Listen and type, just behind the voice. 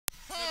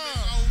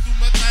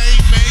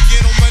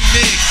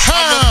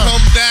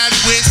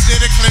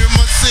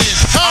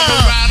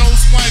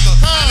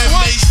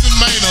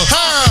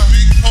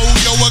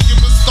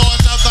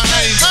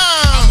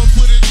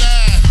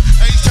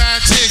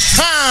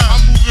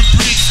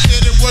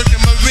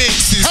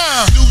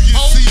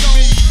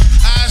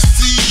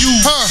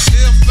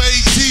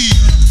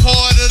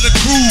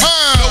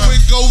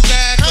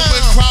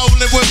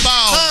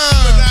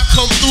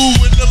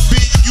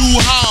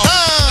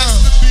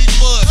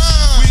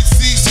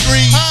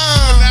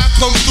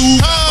come through,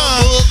 got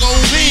my mug on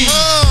me.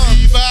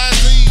 Levi's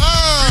jeans,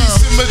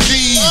 grease in my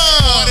jeans.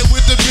 Party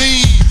with the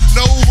beam,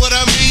 know what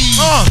I mean.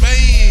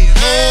 Man,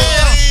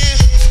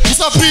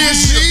 what's up,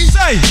 E.S.G?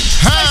 Say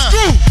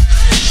Screw.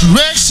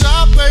 Wreck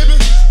shop, baby.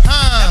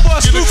 That boy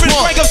Screw finna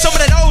crank up some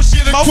of that old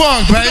shit, Mo.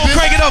 Crunk, baby. We gon'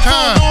 crank it up for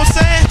him, know what I'm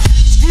saying?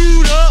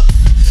 Screwed up.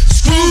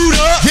 Screwed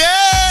up. Yeah.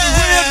 The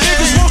real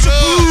niggas want you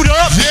screwed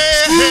up.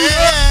 Yeah.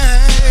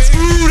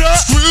 Screwed up.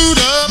 Screwed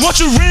up. Want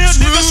you real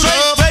niggas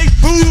straight fake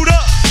booed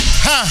up.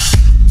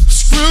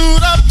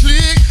 Screwed up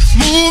click.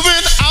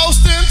 Moving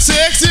Austin,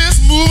 Texas.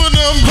 Moving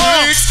them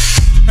bricks.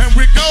 And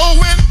we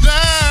going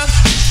down.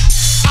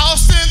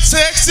 Austin,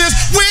 Texas.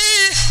 We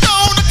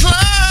on the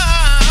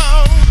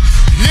cloud.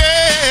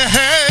 Yeah.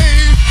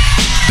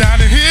 Down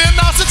here in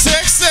Austin,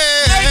 Texas.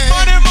 Make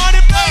money,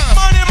 money, make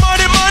money,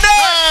 money, money.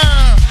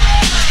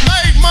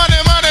 Make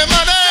money, money,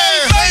 money.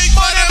 Make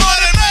money,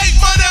 money, make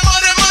money,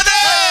 money,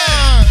 money.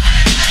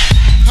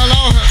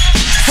 Hello.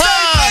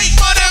 Make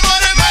money,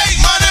 money, make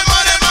money,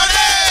 money,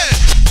 money.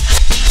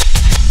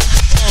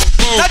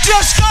 Now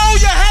just throw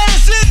your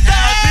hands in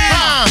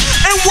there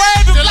and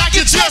wave it like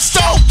you just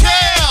don't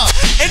care.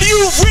 And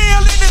you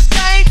real in this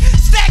game,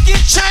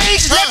 stacking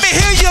change. Let me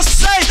hear you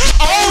say,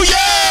 oh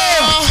yeah,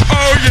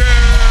 Oh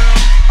yeah.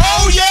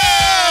 oh yeah.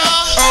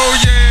 Oh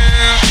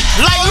yeah.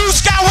 Like Luke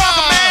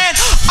Skywalker, man.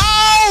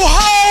 Oh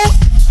ho,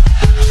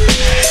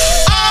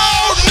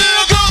 Oh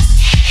niggas.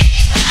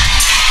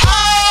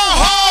 Oh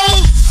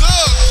hoes.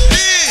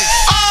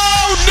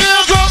 Oh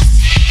niggas.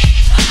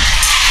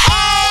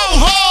 Oh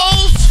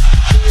hoes.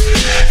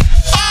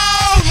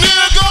 Oh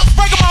niggas.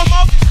 break 'em off,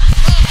 Mo.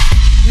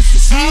 It's the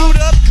screwed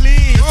up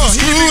clip.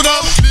 Screwed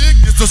up click.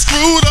 It's the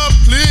screwed up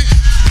click.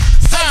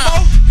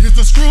 Mo. It's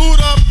the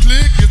screwed up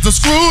click. It's the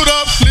screwed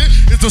up click.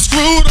 It's the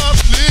screwed up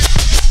click.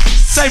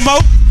 Say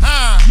Mo,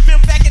 you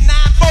remember back in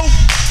 9-4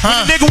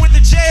 when the nigga went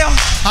to jail?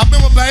 I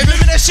remember, baby.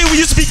 Remember that shit we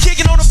used to be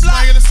kicking on the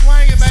block? Swangin' and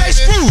swangin', baby.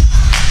 Say Screw.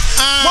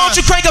 Why don't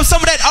you crank up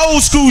some of that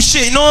old school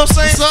shit, you know what I'm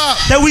saying? What's up?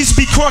 That we used to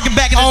be crunking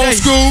back in the day. Old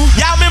school.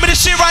 Y'all remember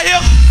this shit right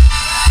here?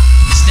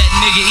 It's that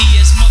nigga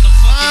E.S.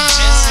 motherfucking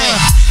Jesse.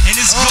 And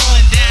it's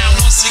going down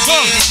once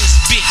again in this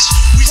bitch.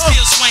 We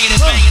still swinging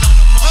and banging on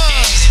the monkey.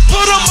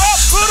 Put 'em up,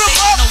 put 'em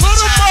up, put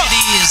 'em up.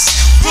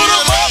 Put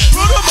 'em up,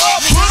 put 'em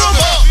up, put 'em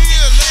up.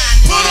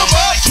 Put 'em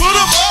up, put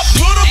 'em up,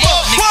 put 'em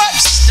up. What?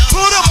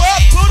 Put 'em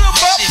up, put 'em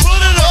up,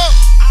 put it up.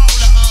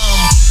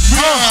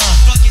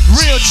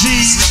 Real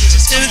G's.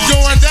 And it's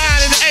going down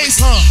in the Ace,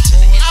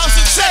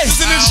 Austin, Texas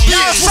in this bitch.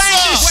 Y'all sang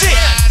this shit.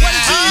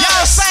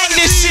 Y'all sang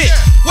this shit.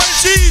 Where the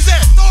G's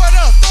at? Throw it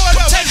up, throw it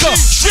up. Take a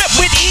trip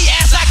with E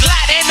as I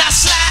glide and I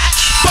slide.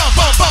 Bum,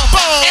 bum, bum,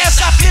 bum. As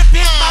I flip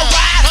in my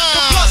ride,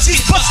 the plus he's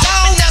put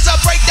down as I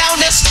break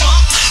down that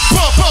skunk.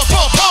 Bum, bum,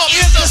 bum, bum.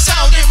 Is the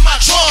sound in my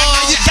trunk.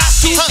 Now you got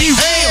to be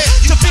real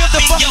to feel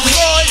the fucking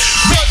joy.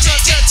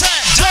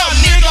 Dumb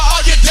nigga,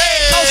 are you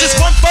dead? Cause it's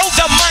one for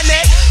the money,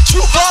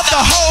 two for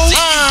the hoe.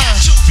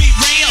 You be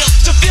real.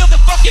 To feel the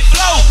fucking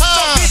flow.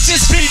 So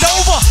bitches bend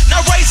over,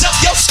 now raise up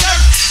your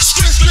skirt.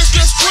 Scream, scream,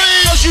 scream,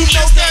 scream. Cause you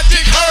know that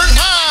dick hurt.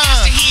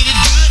 To hit it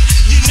good,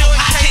 you know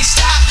I can't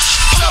stop.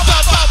 Bum,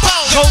 bum, bum,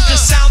 bum. Hold the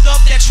sound of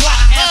that drop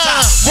as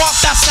I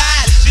walked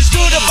outside. Just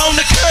stood up on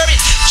the curb.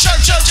 Chirp,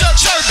 chirp, chirp,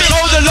 chirp.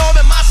 Hold the alarm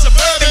in my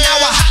Suburban.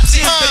 Now I hops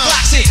in the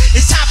Glossy.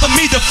 It's time for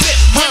me to flip.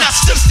 When I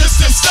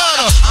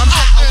stutter, I'm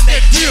hot on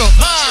that deal.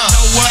 You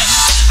know what?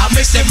 I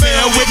mix that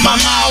mail with my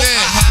mouth.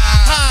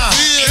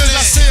 As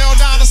I sail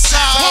down the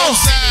south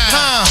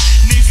side.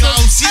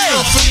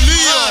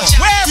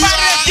 Where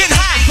everybody that's getting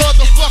high?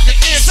 Motherfucking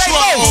Say Mo.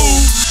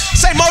 intro.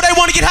 Say Mo, they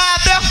want to get high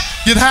out there?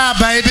 Get high,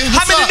 baby.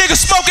 How many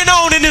niggas smoking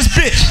on in this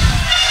bitch?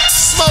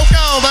 Smoke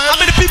on, baby. How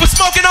many people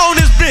smoking on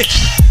this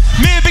bitch?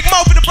 Me and Big Mo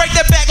finna break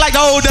that back like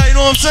the old day, you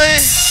know what I'm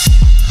saying?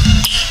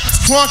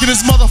 Crunk in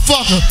this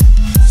motherfucker.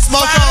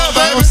 Smoke on,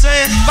 baby. You know what I'm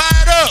saying?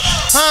 Fire it up.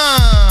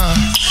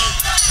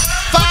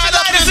 Fire it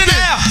up in lighters this in bitch.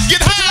 there.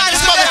 Get high in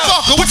this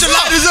motherfucker. Put your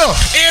lighters up.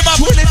 Everybody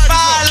put 25 your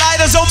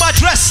lighters up. lighters on my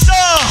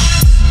dresser.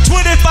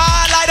 25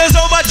 lighters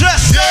on my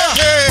dresser.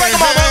 Yeah, Break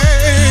 'em out, Mo.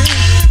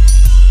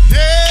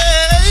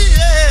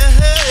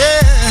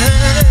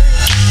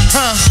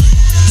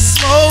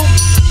 Smoke,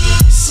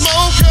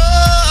 smoke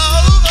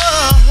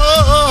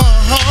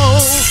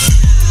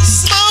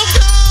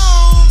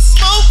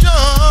smoke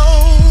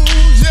on,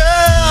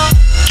 yeah.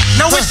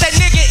 Now it's that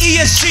nigga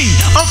E.S.G.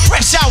 I'm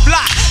fresh out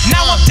block.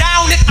 Now I'm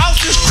down in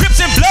Austin's Crips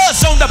and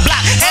Bloods on the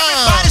block.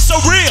 Everybody's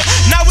so real.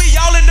 Now we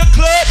all in the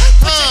club.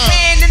 Put your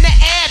hand in the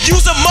air.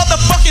 Use a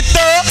motherfucking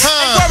thug.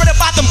 Ain't worried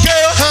about them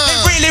girls. They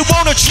really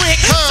want a trick.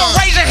 So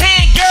raise your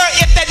hand, girl,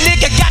 if that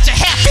nigga got your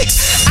hair fixed.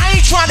 I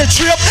ain't trying to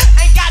trip.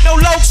 Ain't got no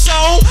lokes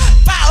on.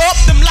 Buy up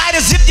them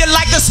lighters if you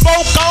like to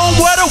smoke on.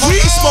 Where the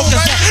weed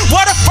smokers at?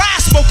 Where the fry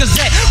smokers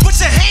at? Put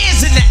your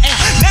hands in the air.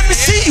 Let me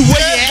see where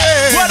you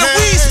at. Where the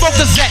weed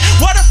smokers at?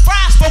 Where the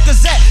fry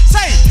smokers at?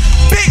 Say,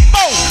 Big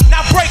Mo,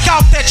 now break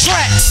off that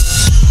track.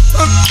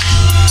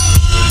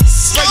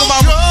 Break 'em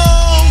out.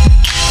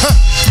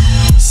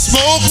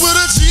 Smoke with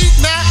a Jeep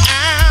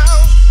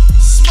now.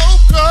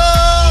 Smoke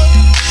up.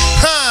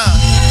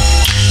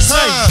 Say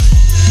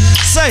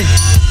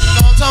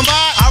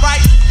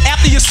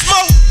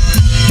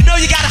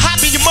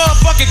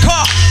fucking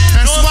car.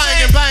 And swang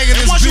and bang in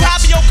And this once you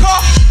hop in your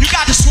car, you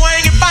got to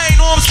swing and bang,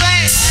 know what I'm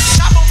saying?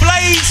 Chop on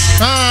blades,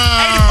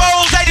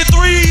 84s,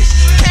 83s,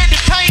 candy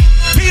paint,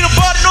 peanut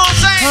butter, know what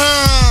I'm saying?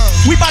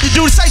 We about to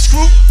do the say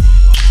screw.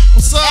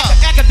 What's up?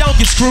 Acca don't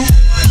get screwed.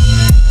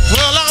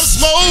 Well, I'm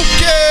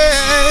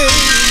smoking.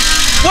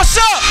 What's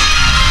up?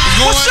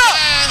 What's up?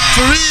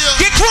 For real.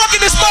 Get crunk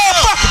in this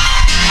motherfucker.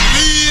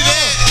 Read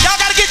that. Y'all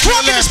gotta get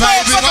crunk in this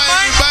motherfucker,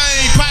 man.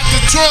 Bang, pop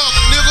the truck,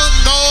 nigga.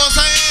 Know what I'm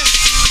saying?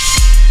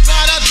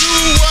 Gotta do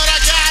what I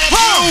gotta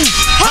do.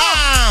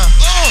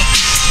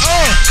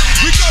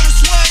 We gonna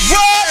swing.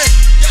 What?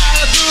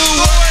 Gotta do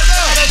what I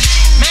gotta do.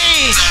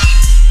 Man.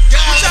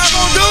 What y'all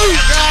gonna do?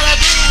 Gotta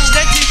do.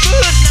 Steady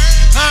good,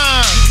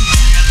 man.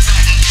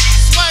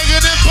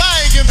 Swinging and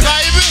banging,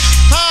 baby.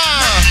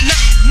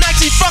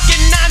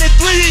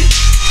 1993.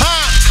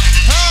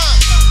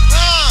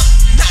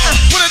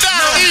 Put it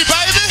down, E,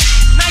 baby.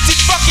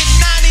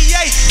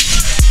 1998.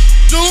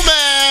 Do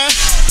man.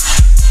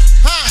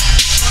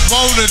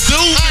 Wanna do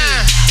me.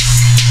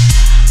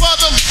 For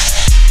them.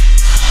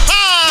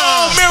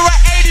 Mirror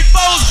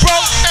 84s, bro.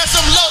 And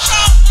some low.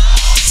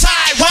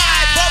 Tie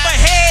wide, bubble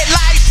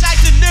headlights, like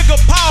the nigga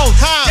pause.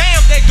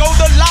 Damn, they go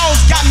the laws.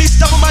 Got me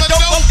stuck with my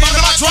dope up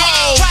under my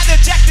drawers. Tried to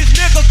jack this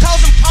nigga,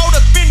 cause I'm cold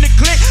up in the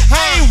click.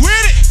 I ain't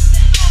with it.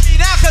 Me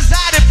down cause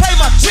I didn't pay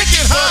my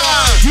ticket.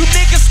 You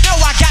niggas know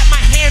I got my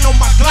hand on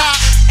my Glock.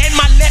 And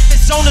my left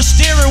is on the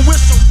steering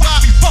wheel, so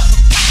watch me fuck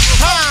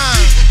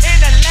in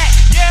the lap,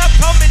 yeah,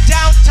 coming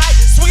down tight.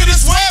 Swinging and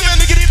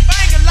swinging, nigga, this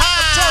banging like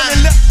I'm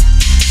turning left.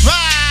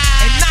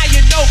 And now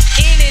you know,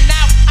 in and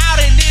out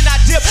and then I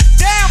dip.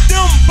 Damn,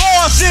 them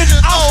boys in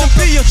Austin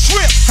be a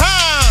trip.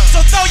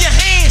 So throw your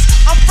hands,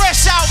 I'm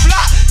fresh out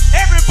block.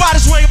 Everybody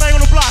swinging bang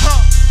on the block,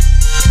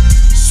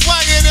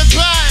 Swinging and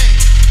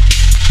bang.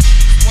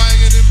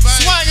 Swinging and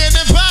bang. Swinging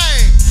and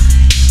bang.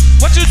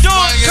 What you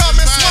doing? Come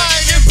and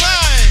swing and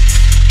bang.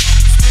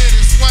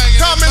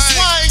 Come and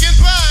swing and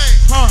bang.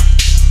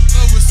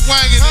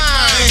 Swinging and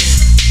bang.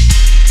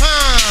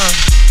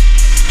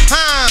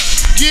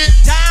 Get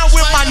down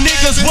with my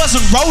niggas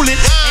wasn't rolling.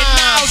 And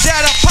now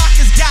that our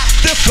pockets got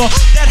thicker,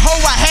 that hoe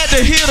I had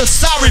to hear the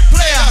sorry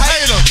player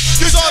hater.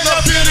 This on the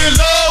pity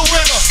love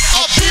with her.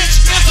 A bitch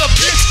is a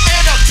bitch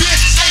and a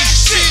bitch ain't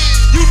shit.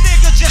 You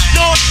niggas just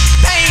know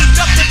they ain't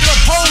nothing but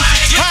hoes.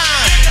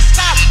 Nigga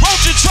stop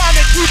roaching trying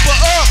to keep her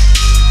up.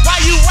 Why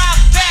you out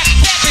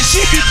backpacking?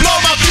 She be blow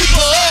my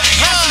people up.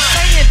 Now she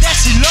saying that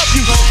she love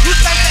you. You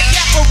think that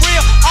cat for real?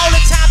 All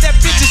the time that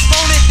bitch is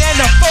phoning than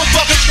a $4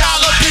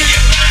 bill.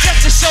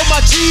 Just to show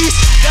my G's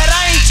that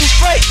I ain't too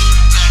fake.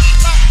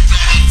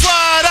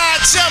 Fried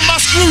out, check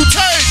my screw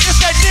tape. It's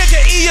that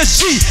nigga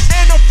E.S.G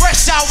and I'm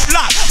fresh out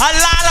block. A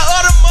lot of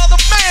other mother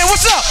man,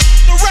 what's up?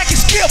 The record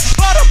skip,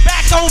 but I'm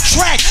back on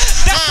track.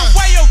 That's the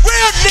way a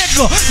real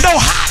nigga know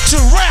how to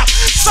rap.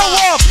 So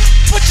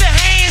put your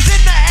hands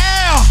in the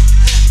air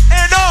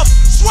and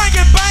swing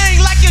and bang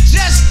like you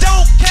just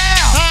don't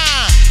care.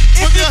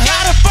 If you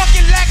got a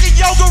fucking lack in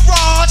your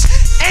garage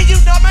and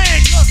you know, man,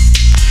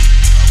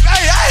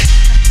 hey.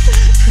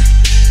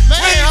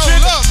 Man,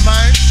 hold up,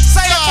 man.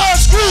 Say that boy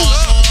Screw.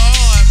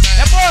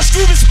 That boy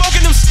Screw been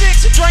smoking them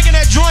sticks and drinking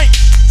that drink.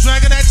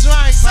 Drinking that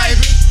drink,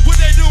 baby. What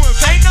they doing,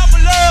 baby? Ain't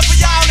nothing but love for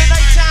y'all in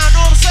A-Town,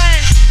 know what I'm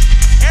saying?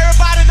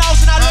 Everybody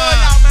knows and I love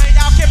y'all, man.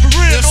 Y'all kept it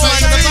real, know what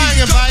I'm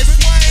saying? Baby.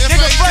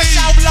 Nigga fresh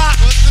out block.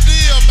 What's the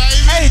deal, baby?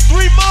 Hey,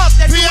 3 months,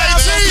 that new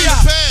Back to the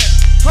LC. pad.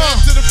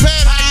 Back to the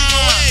pad. How you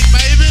gonna act,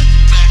 baby?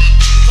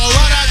 So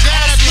what I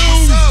gotta do?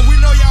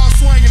 We know y'all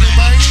swinging it,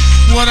 baby.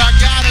 What I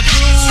gotta do?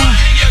 Y'all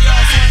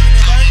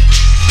swinging it, baby.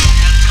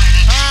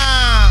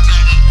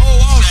 Oh,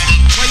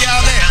 awesome. Where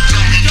y'all at?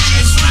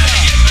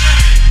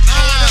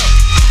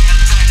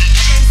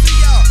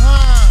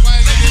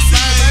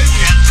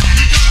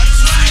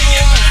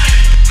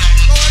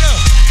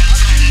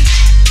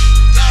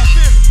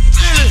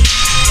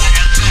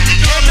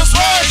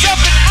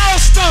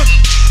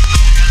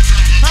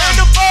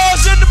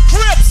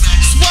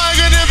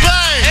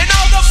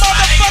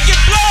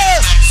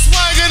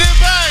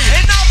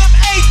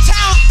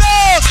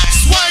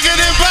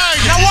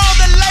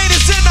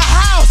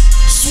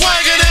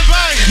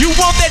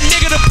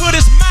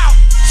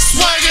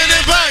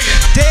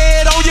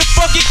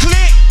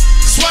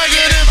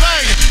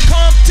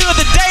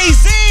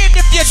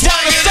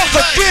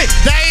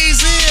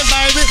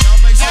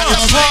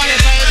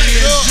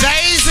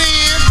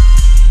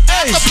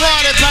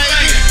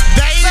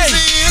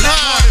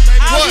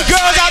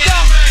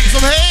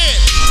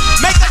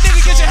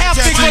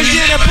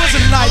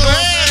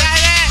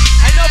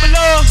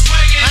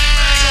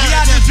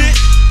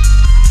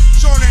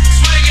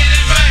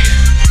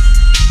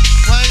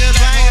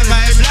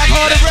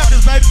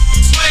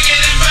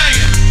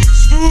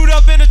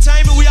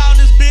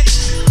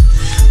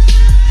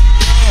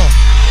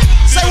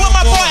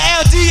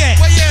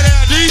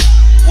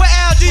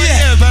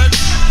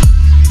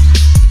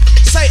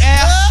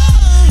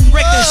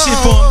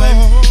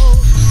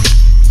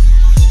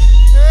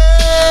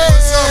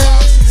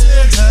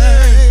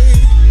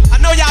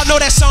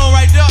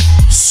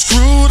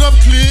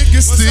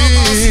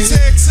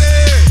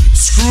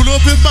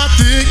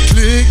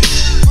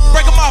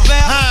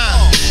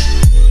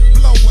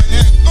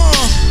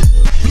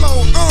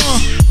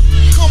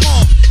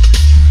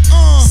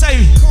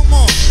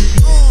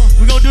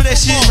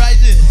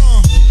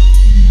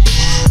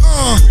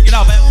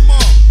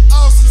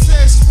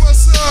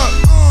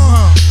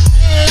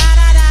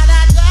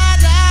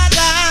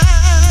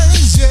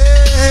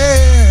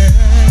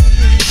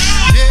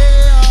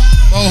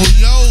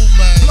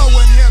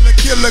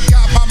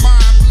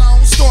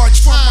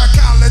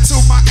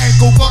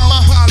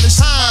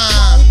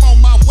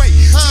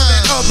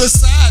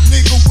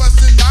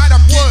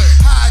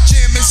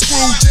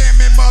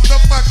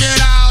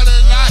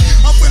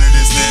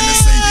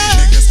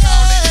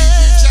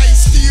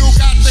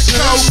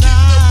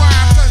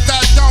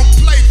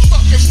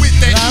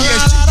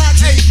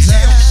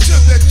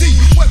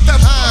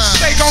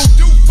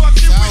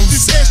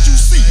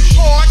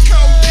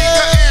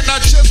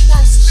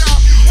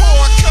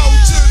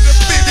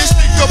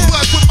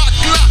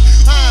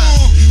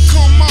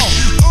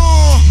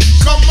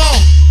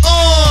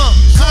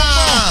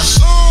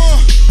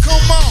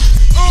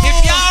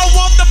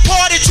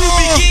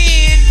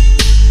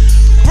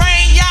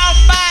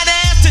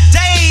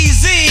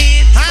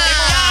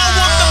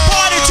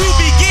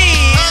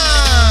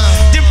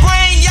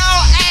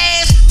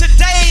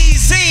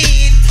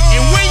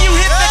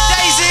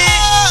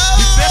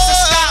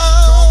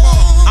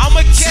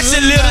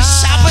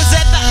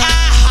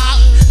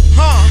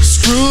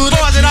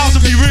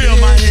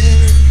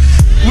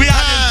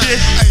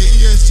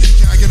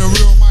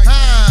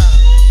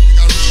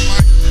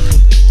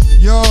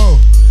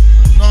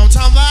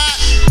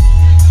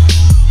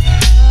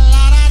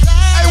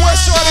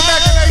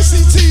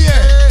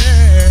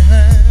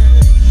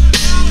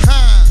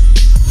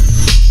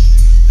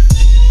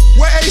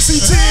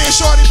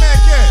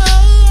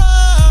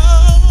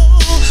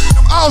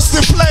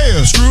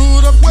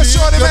 through the Where's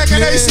Shorty back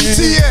in ACT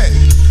at?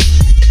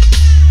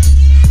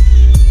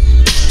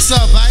 What's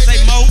up, baby? Say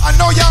Mo. I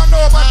know y'all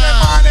know about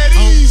that Mind at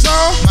Ease,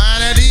 huh?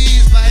 Mind at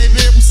ease, baby.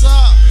 What's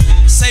up?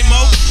 Say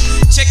Mo.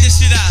 Check this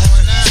shit out.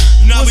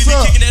 You know how we What's been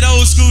up? kicking that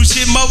old school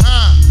shit, Mo?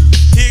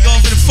 Here you go,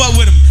 I'm finna fuck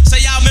with him.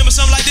 Say y'all remember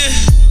something like this?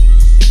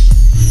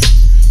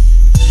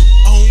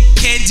 On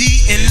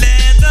candy and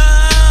leather,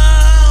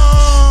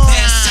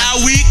 that's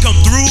how we come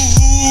through.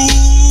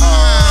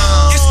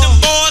 It's the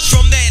boys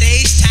from that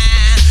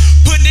H-time,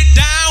 putting it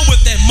down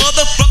with that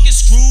motherfucking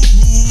screw.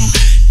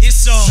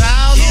 It's a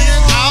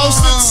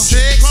Austin,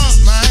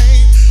 Texas,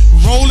 man.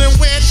 Rolling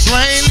wet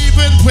drain,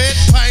 leaving wet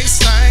paint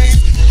stain.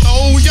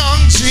 Oh,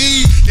 Young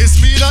G,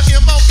 it's me, the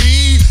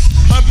M.O.E.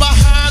 But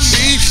behind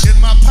me is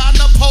my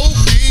partner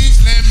Pokey.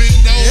 Let me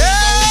know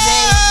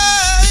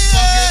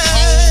fucking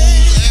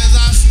hoes as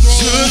I stroll,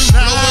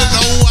 blowing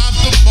low out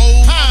the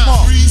mold.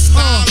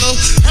 Freestyler,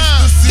 it's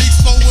the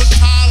 6'4"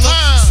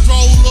 Tyler,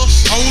 stroller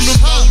on the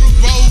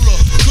Motorola.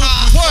 Cook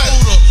I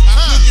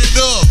cook it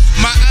up.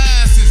 My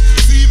eyes is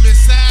see me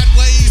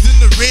sideways in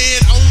the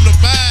red on the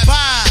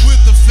vibe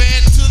with the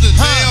fat to the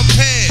damn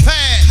pad.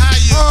 How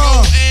you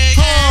go, egg?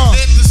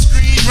 Let the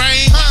screen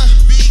rain. Watch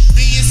the beat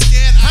being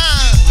scared.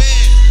 I feel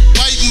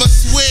bad. Wipe my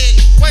sweat.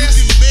 You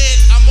can bet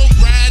I'm gonna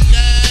ride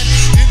down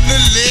in the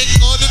leg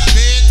or the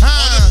bed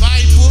or the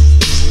Viper.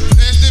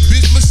 That's the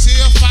bitch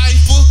Michelle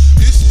Pfeiffer.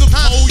 It's the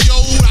Poyo.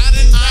 I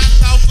done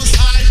knocked off a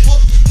sniper.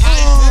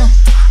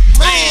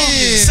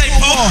 Man, say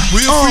Pope.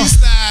 We'll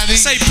freestyle.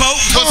 Say Pope.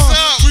 What's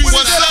up?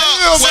 What's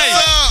up? Say,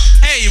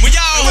 hey, when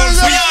y'all hear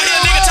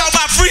a nigga talk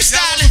about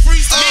freestyling,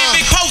 me and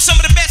Big Pope, some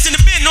of the best in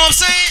the biz, know what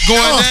I'm saying?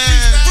 Going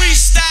down.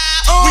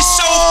 Freestyle, we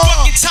so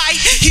fucking tight.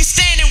 He's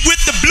standing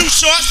with the blue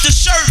shorts, the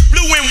shirt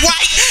blue and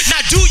white. Now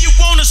do you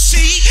wanna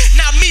see?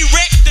 Now me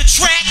wreck the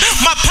track.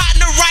 My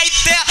partner right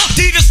there,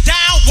 Adidas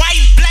down,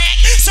 white and black.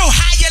 So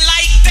how you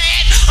like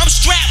that? I'm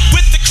strapped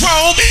with the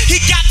chrome.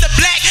 He got the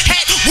black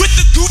hat with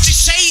the Gucci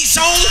shades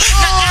on.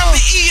 Now I'm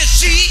the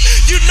E.S.G.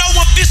 You know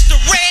I'm Mr.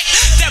 Red.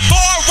 That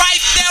boy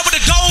right there with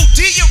a gold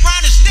D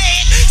around his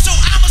neck. So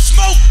I'ma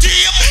smoke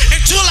dip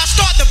until I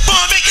start the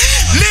bumming.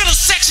 Little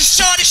sexy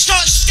shorty,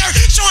 short skirt,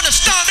 showing the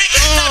stomach.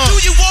 Now do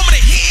you want me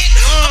to hit?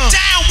 I'm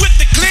down with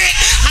the click.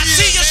 I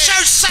see your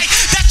shirt say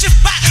that you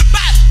body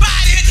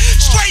it.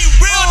 Straight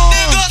real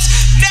niggas,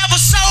 never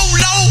so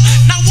low.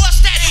 Now what's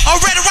that?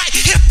 Already right,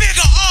 hit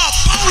figure up,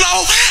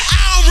 polo. I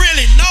don't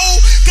really know,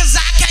 cause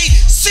I can't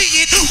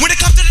see it. When it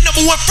comes to the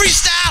 #1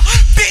 freestyle,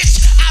 bitch,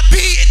 I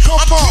be it.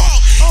 I'm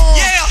drunk.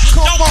 Yeah,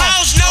 don't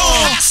cause no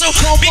hassle.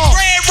 Big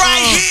Red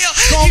right here,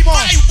 he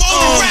might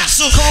wanna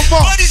wrestle,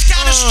 but he's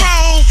kinda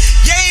strong.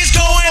 Yeah, it's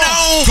going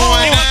on.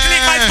 They gonna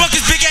click my buck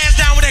his big ass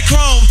down with that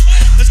chrome.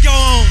 Let's go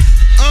on.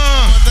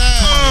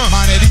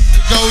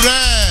 Go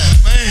down.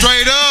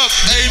 Straight up.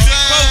 Hey,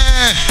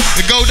 man.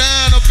 It go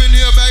down up in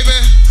here, baby.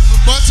 A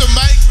bunch of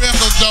mic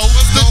records, though.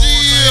 What's the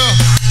deal?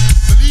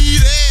 Believe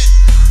that.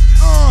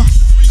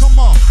 Come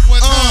on.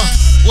 What's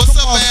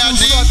up, Al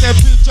D? Start that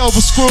bitch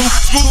over, Screw.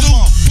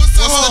 What's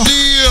the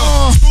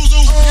deal? Screw,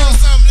 give us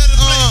something. Let it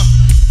play.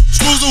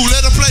 Screw,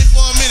 let it play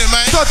for a minute,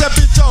 man. Start that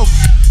bitch over.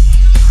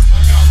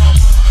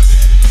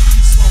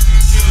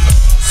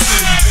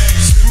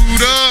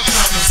 Screwed up.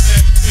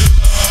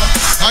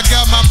 I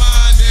got my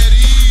mind at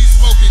ease,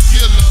 smoking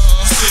killer.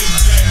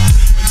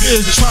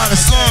 Bitch trying to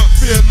stack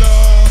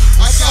filler.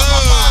 I got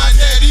my mind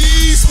at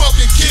ease,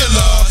 smoking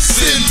killer.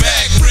 Sitting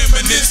back,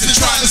 reminiscing,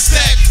 trying to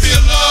stack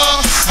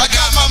filler. I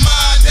got my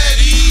mind at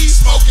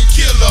ease, smoking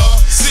killer.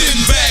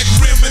 Sitting back,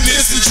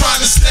 reminiscing, trying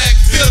to stack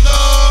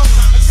filler.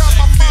 I got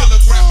my filler,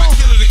 grab my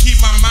killer to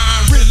keep my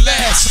mind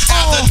relaxed.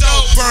 Out the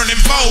door,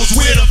 burning bowls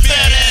with a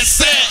fat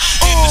ass set.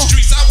 In the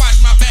streets, I watch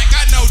my back.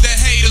 I know that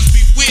haters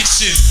be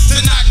wishing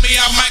to knock me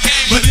out my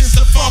game, but it's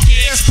the funky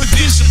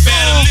expedition.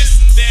 Better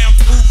listen, damn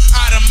fool.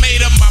 I done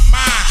made up my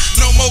mind.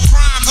 No more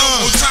crime, no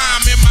more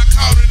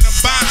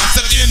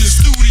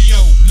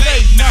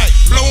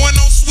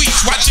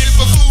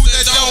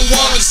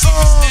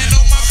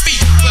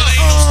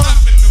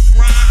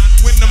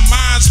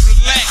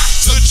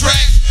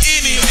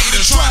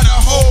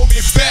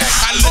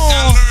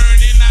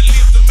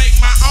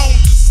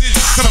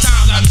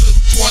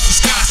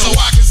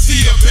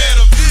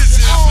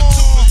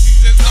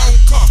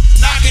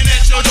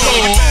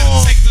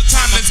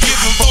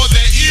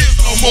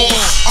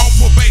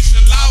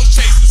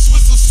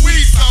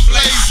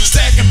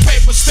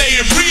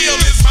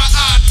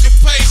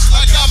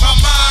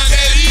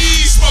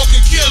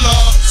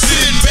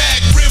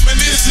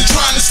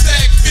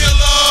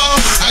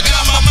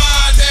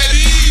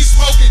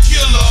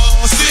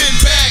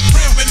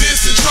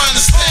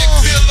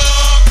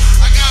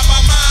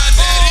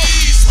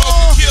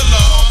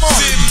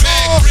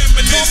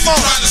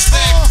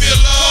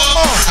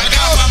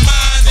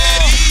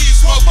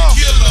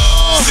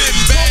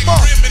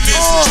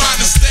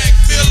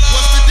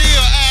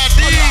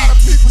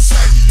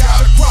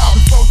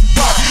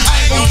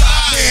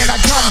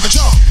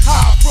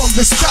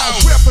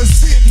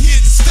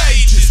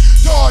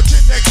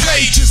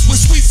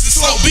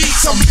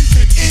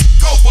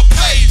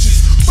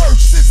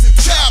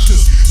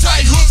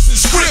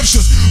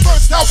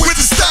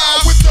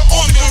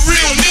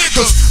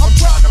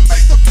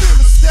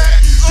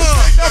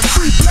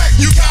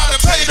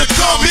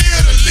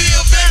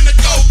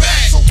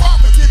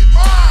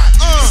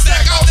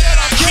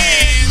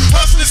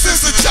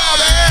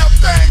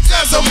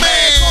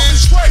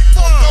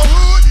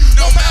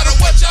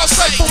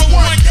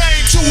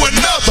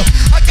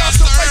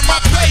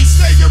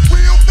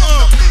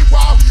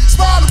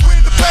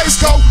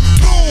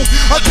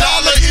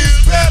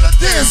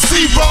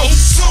zero.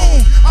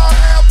 Soon I'll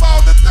have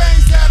all the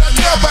things that I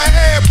never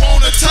had.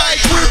 Want a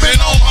tight ribbon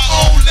on my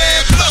own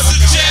land plus a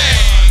jag.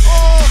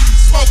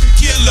 Smoking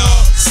killer,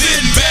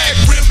 sitting back,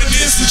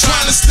 reminiscing,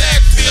 trying to stack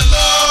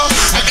filler.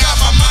 I got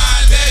my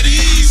mind at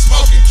ease,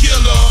 smoking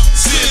killer,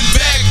 sitting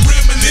back,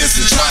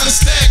 reminiscing, trying to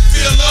stack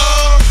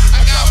filler. I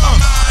got my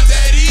mind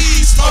at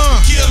ease, smoking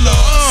killer,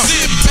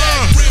 sitting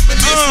back,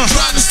 reminiscing,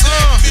 trying to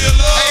stack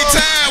filler. Hey,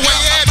 time, where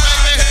you at,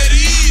 baby? At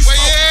ease, Where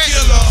you at?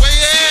 killer, Where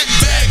you at? sitting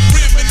back,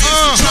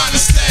 reminiscing, trying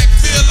to stack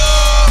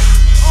filler.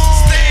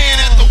 Staying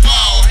at the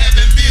wall,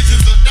 having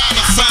visions of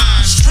dollar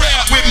signs.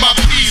 Strapped with my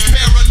peace,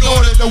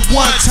 paranoid at the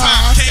one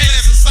time. Can't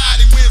let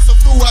society win some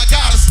food, I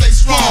gotta stay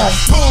strong.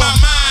 Put my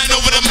mind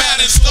over the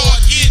matter and start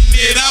getting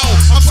it on.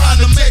 I'm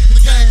trying to make the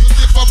game,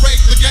 cause if I break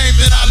the game,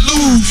 then I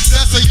lose.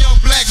 That's a young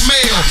black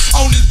male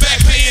on his back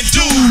paying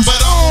dues.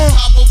 But on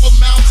top of a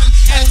mountain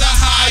at the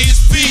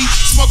highest peak,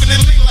 smoking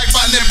and lean like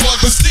my net boy,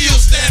 but still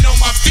stand on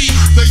my feet.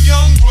 The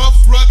young, rough,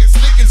 rugged,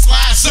 slick and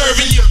slide,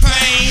 serving your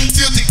pain.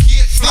 Tilted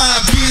kid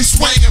flying, being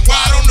swinging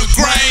wide on the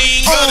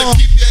grain. Gotta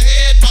keep your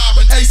head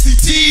bobbing.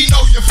 ACT,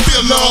 know you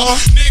filler.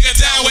 Nigga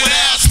down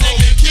without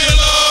smoking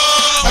killer.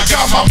 I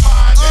got my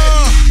mind at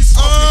ease,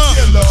 smoking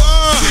killer.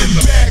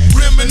 Sitting back,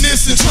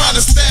 reminiscing, trying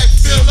to stack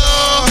filler.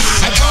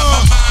 I got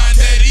my mind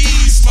at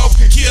ease,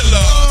 smoking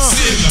killer.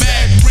 Sitting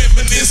back,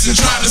 reminiscing,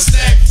 trying to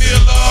stack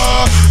filler.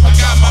 I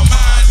got my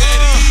mind at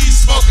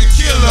ease, smoking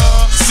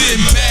killer.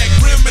 Sitting back,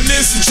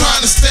 reminiscing,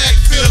 trying to stack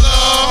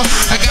filler.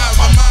 I got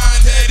my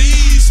mind at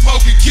ease,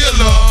 smoking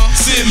killer.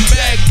 Sitting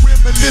back,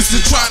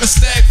 reminiscing, trying to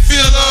stack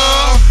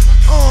filler.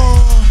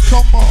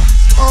 Come on.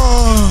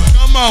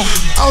 Come on.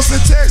 Austin,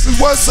 Texas,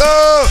 what's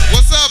up?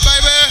 What's up,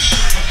 baby?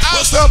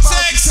 What's up,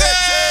 Texas?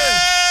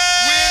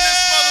 We in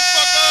this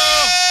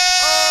motherfucker.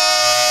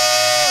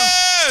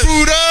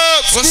 Screwed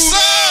up. What's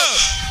up?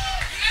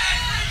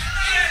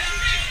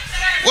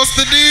 What's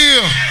the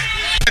deal,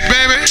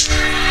 baby?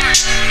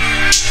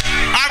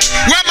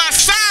 Where my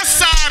south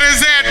side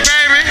is at,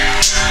 baby?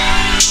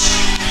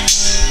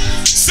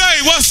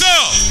 Say, what's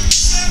up?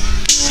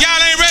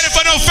 Y'all ain't ready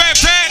for no fat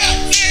pat?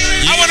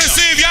 I wanna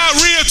see if y'all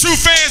real true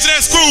fans of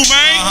that Screw,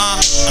 man.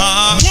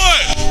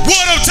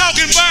 What I'm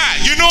talking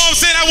about? You know what I'm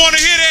saying? I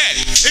wanna hear that.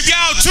 If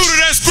y'all true to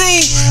that Screw,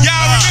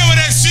 y'all remember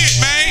that shit,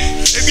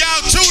 man. If y'all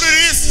true to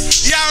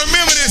this, y'all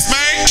remember this,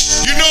 man.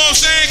 You know what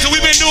I'm saying? Cause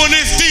we been doing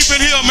this deep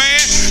in here,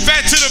 man.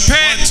 Fat to the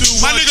pat.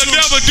 My nigga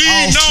Double D,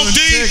 No D,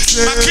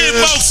 my kid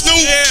folks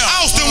Snoop.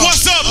 Austin,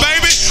 what's up,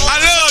 baby?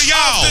 I love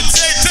y'all.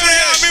 Tell me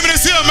y'all remember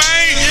this here,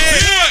 man.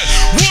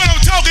 What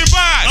I'm talking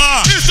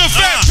about? It's the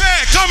Fat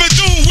Pat coming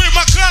through with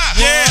my clock.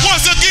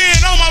 Once again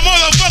on my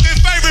motherfucking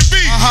favorite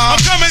beat. I'm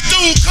coming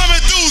through,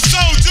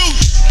 so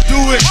juice. Do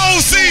it.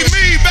 OC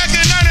me back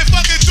in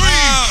 93.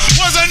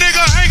 Was a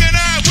nigga hanging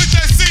out with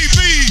that CB.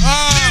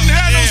 Didn't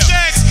have no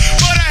stacks,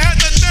 but I had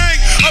to think.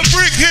 A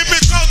brick hit me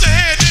across the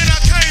head, then I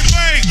came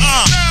bang.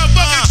 Now I'm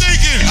fucking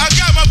thinking, I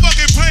got my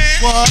fucking plan.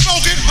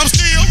 Smoking, I'm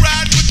still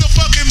riding with the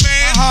fucking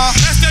man.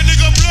 That's that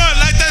nigga blood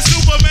like that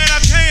Superman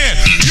I can.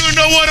 You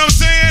know what I'm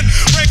saying?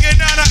 Breaking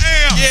down the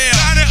air.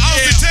 Down in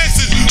Austin,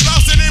 Texas.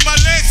 Lost it in my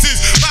Lexus.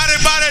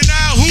 Body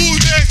now, who's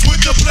next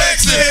with the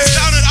plexus?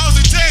 Down in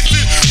Austin,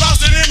 Texas.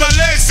 Lost it in my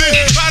Lexus.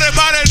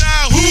 Body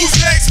now, who's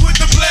next with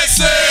the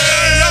plexus?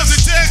 Down in Austin,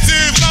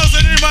 Texas. Lost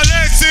it in my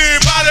Lexus.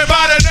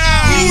 Body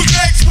now, who's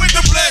next with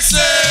the plexus?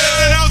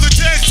 Down in Austin,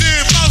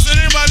 Texas. Lost it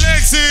in my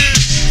Lexus.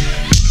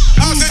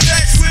 Austin,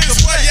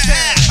 Texas, where you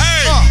at?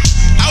 Hey,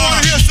 I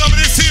wanna hear some of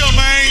this here,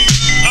 man.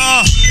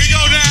 It go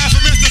down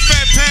for Mr.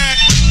 Fat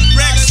Pat.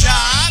 Wreck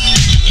shop.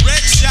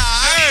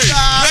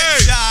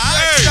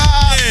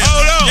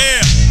 Hold on.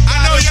 I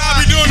know y'all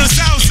be doing the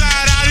south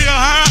side out here,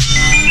 huh?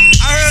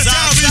 I heard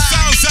y'all be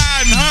south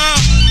side, huh?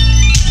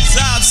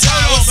 South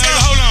side.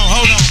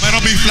 Hold on, man.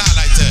 Don't be fly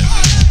like that.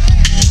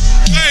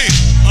 Hey,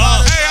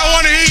 I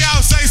wanna hear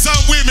y'all say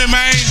something with me,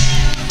 man.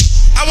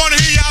 I wanna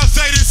hear y'all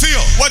say this here.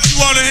 What you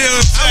wanna hear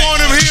him say? I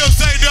wanna hear him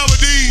say Double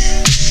D.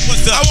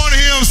 What's up? I wanna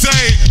hear him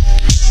say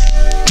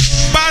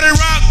body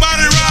rock,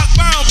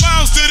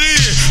 bounce to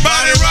this.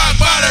 Body rock,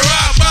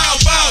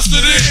 bounce to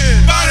this.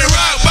 Body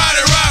rock, bounce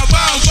to this.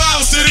 Body rock,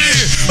 bounce to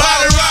this.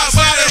 Body rock,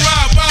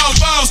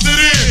 bounce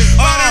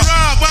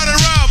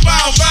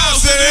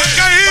to this. I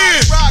can't hear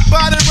it.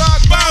 Body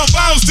rock,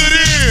 bounce to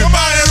this.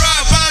 Body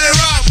rock,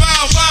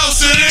 bounce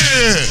to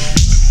this.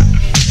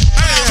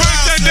 Hey,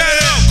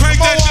 crank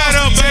that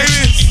up,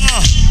 baby.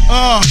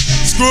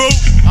 Screw.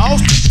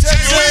 Austin,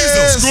 Texas.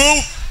 Weasel, Screw.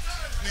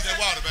 Need that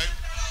water, baby.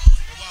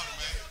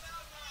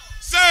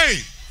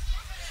 Say,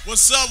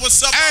 what's up,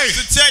 hey,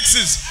 Austin,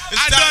 Texas?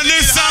 I done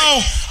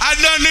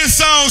this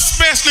song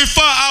especially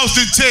for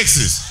Austin,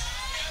 Texas.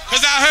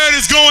 Cause I heard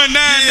it's going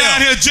down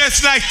here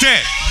just like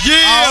that.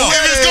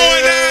 If it's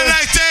going down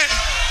like that,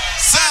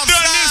 I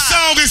done this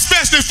song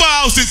especially for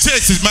Austin,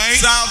 Texas, man.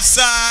 South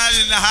side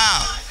in the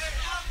house.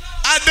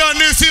 I done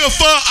this here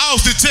for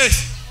Austin,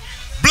 Texas.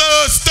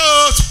 Blood,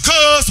 studs,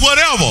 cuz,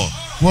 whatever.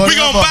 We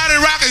gonna body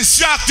rock and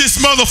shock this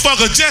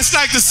motherfucker just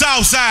like the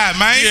south side,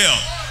 man.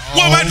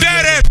 What my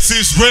dad at?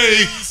 Since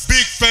Ray,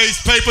 Big face,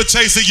 paper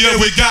chasing, yeah,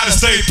 we gotta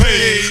stay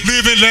paid.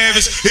 Living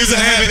lavish is a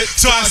habit,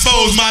 so I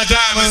expose my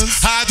diamonds.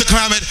 Hide the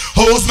climate,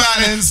 hoes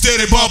smiling,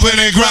 steady bumping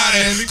and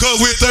grinding.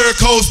 Cause we're third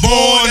coast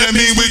born, that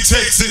mean we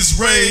Texas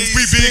raised.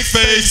 We big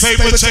face,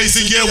 paper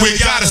chasing, yeah, we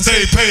gotta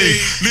stay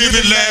paid.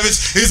 Living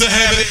lavish is a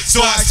habit,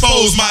 so I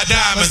expose my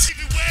diamonds.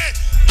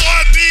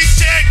 Boy, big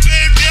check,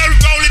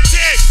 baby, rolling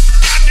check.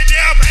 Got the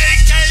damn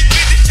AK,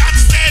 50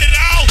 shots to set it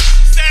off.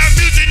 Sound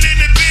music in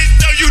the bitch,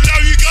 so you know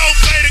you gon'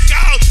 play the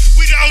call.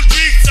 We don't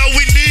drink, so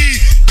we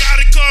need.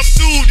 Gotta come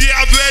through, yeah,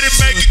 I'm ready to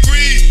make it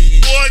green.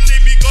 Boy, see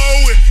me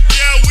going,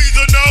 yeah,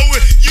 Weasel know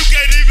it. You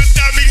can't even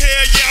stop me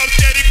here, yeah, I'm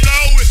steady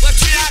blowing.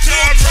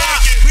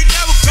 We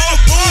never go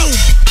boom.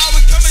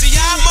 See,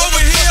 I'm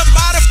over here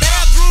by the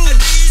bathroom.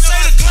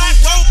 Say the clock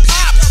won't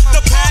pop,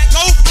 the pump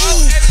go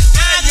boom.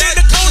 I'm in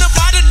the corner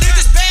by the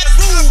niggas'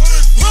 bathroom.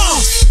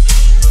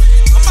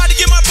 I'm about to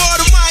get my boy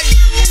the mic.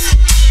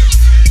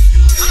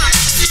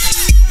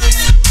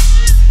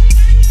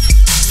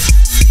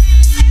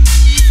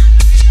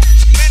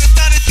 Man, it's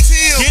done it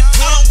till.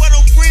 I'm what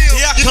a real.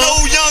 You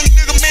know, young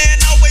nigga, man,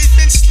 always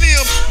been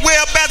slim.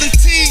 Wear about the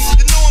team.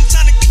 You know I'm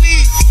trying to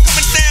clean.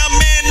 Coming down,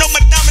 man, know my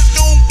diamonds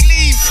gon'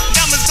 gleam.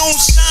 Diamonds gon'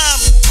 shine.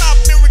 Pop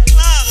and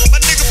recline. My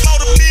nigga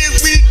bought a big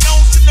weed,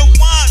 don't sit no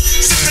wine.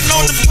 Sipping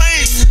on the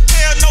pain.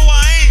 Hell no,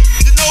 I ain't.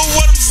 You know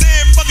what I'm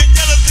saying? Fucking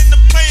yellows in the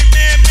paint,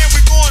 man. Man,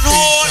 we going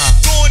hard.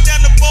 Going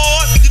down the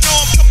board. You know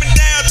I'm coming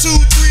down 2,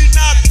 3,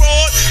 not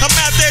fraud. I'm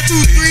out there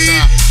 2,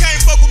 3.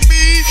 Can't fuck with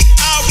me.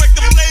 I'll wreck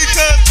the play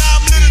cause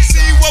I'm little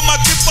see what my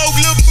kid folk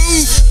look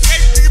boo.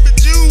 Can't give it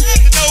you.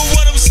 You know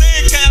what I'm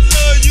saying? Can't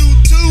love you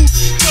too.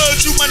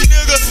 Cause you my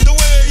nigga. The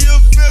way you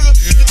figure.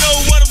 You know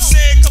what I'm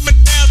saying? Coming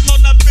down, so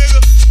not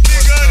bigger.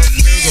 Bigger than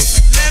me.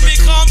 Let me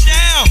calm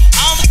down.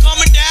 I'm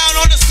coming down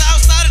on the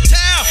south side of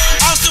town.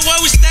 Austin, where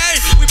we stay,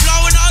 we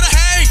blowing all the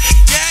hay.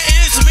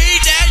 Yeah, it's me,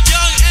 that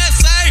young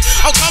SA.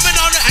 I'm coming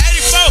on the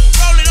 84,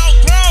 rolling on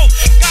Grove.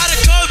 Gotta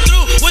come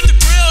through with the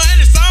grill and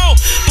it's on.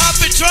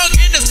 Popping truck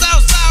in the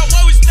south side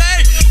where we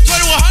stay.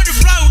 2100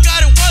 block, we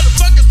got it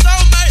motherfucking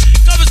soulmate.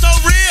 Coming so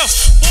real,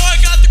 boy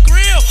got the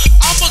grill.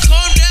 I'ma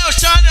come down,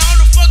 shining on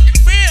the fucking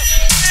grill.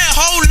 Man,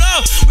 hold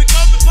up, we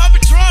coming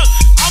popping trunk.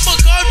 I'ma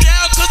come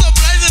down cause I'm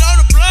blazing on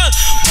the blunt.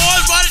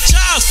 Boys by the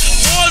chops,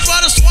 boys by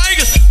the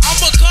swangers.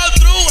 I'ma come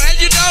through and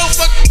you know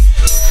fucking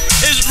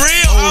it's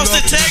real,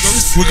 Austin,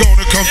 Texas. We're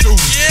gonna come through.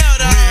 Yeah,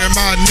 dog. Me and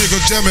my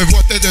niggas jamming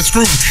what they just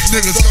screw.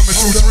 Niggas coming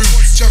through,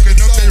 chucking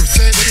up their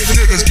set.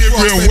 Niggas get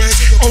real wet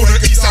on the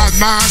east side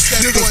mine.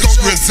 Niggas gon'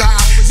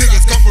 reside.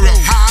 Niggas come real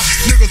high.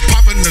 Niggas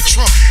popping the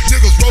trunk.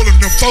 Niggas rolling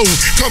them foes.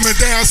 Coming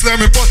down,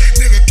 slamming butt.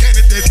 Nigga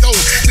cannon that door.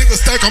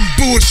 Niggas think I'm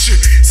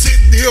bullshit.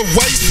 Sitting here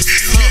waiting.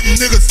 Getting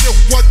niggas still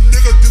what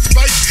niggas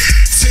despite.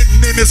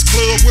 Sitting in this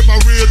club with my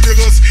real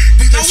niggas.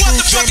 Now what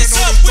the fuck is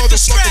up with the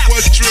strap?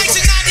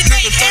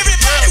 1999,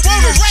 everybody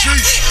wanna rap.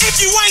 If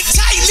you ain't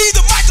tight, leave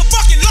the mic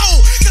fucking low.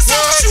 Cause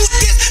I'ma shoot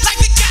this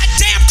like the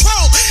goddamn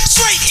pro.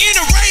 Straight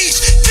in a rage,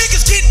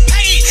 niggas getting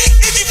paid.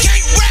 If you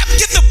can't rap,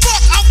 get the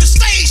fuck off the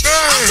stage.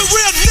 I'm the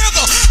real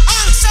nigga,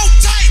 I'm so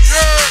tight.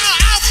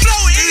 I'll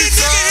flow any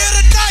nigga here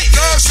tonight.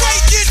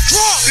 Straight get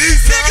drunk,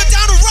 nigga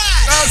down the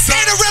ride.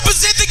 And I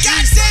represent the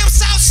goddamn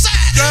south side.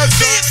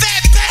 Being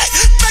that back,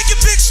 making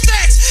big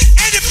stacks.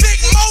 And the big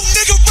mo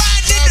nigga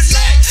riding in the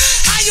leg.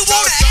 How you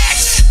wanna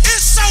act?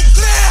 It's so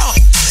clear.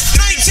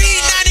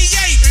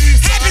 1998,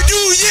 Happy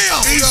New Year.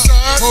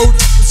 Hold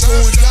up, it's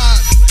going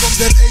down from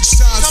that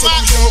H-side, so we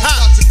know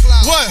about to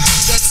cloud. What?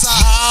 That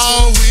side,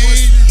 All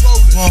we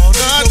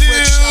wanna do,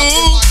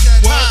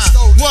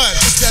 what?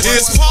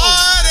 Is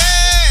party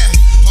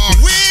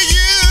with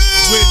you.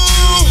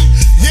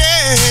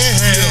 Yeah,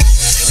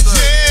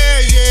 yeah,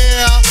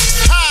 yeah.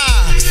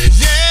 Ha,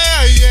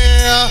 yeah,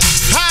 yeah.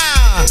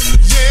 Ha,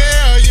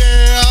 yeah,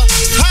 yeah.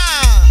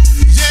 Ha,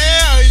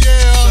 yeah,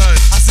 yeah.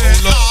 I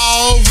said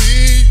all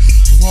we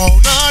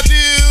wanna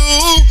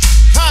do,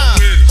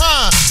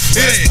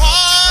 is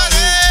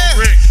party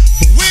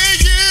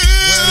with you.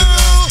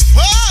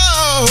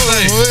 Oh,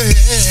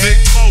 Big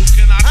Mo,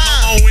 can I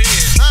come on in?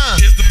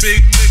 Is the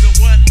big nigga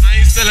what?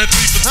 I ain't selling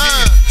 3 for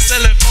 10.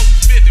 Selling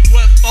 450,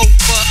 what 4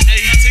 for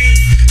 18?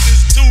 This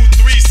 2,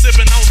 3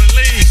 sipping on the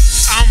lean.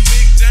 I'm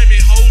Big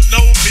Jamie, ho,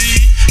 know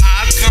me.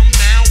 I come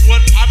down,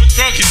 what poppin'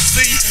 trunk you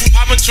see?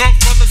 Poppin' trunk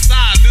from the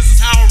side, this is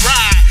how I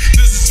ride.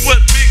 This is what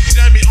Big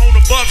Jamie on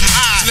the buck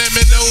high. Let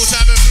me know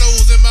chopping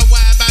flows in my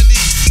wide body.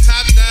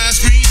 Top down,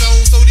 screen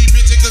on so these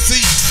bitches can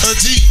see a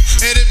G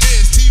and a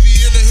best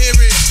TV in the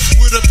hearing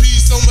with a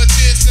piece on my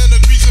chest and a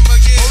crease in my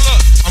chest. Hold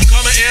up, I'm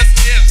coming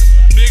SS,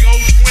 big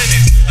old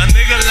 20s. A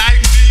nigga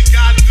like me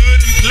got good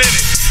and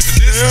plenty.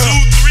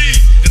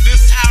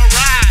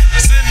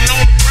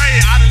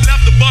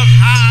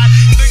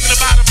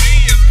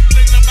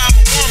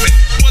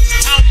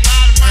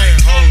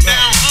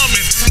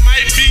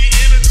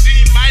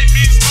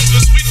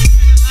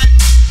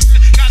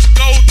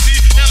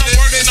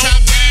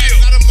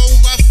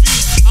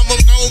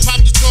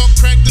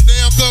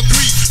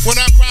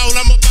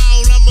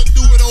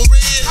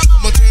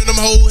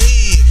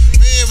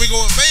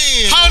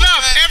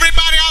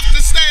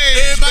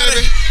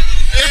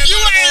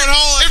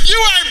 you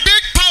ain't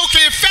Big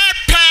Pokey, Fat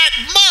Pat,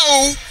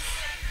 Mo,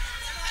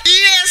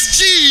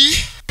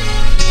 E.S.G.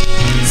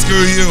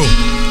 Screw you.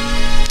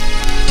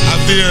 I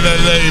feel that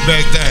laid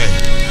back thing.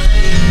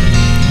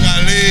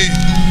 Got lead.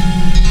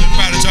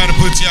 Everybody trying to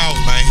put you out,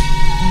 man.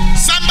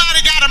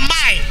 Somebody got a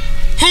mic.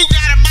 Who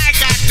got a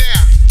mic out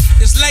there?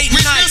 It's late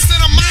night.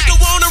 Nigga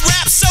wanna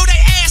rap, so they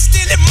ass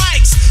stealing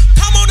mics.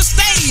 Come on the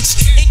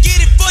stage and get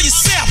it for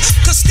yourself.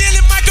 Cause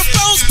stealing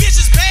microphones, bitch,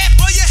 is bad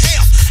for your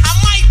health. I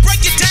might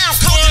break it down,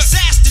 call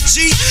disaster,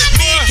 G.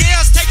 Me and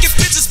girls taking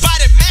pictures by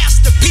that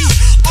masterpiece.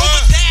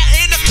 Over there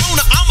in the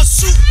corner, I'm a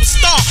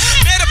superstar.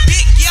 Met a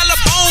big yellow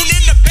bone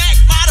in the back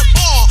by the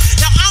bar.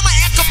 Now I'm a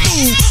act a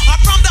fool.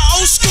 I'm from the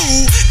old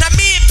school. Now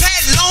me and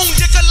Pat Long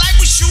dicker like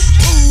we shoot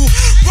pool.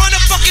 Run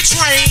a fucking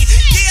train.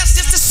 Yes,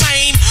 it's the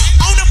same.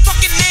 On the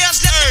fucking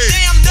nails, let the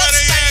damn nuts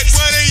stains.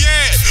 Where they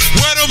at?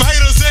 Where them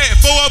haters at?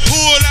 For a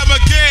pool, I'm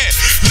a cat.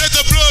 Let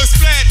the blood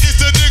splat. It's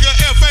the nigga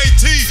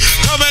F.A.T.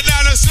 Coming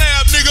down the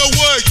slab, nigga,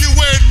 what? You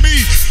and me.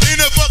 In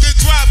the fucking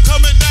drop,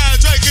 coming down,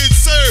 drinking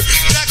sir.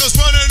 Jackals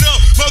running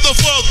up,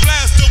 motherfuck,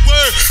 blast the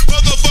word.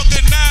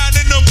 Motherfucking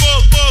 9 in the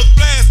bug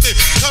blasting.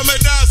 Coming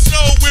down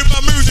slow with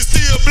my music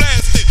still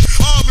blasting.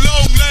 I'm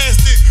long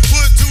lasting,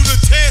 put to the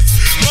test.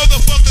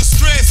 Motherfucking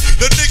stress,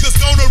 the niggas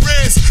gonna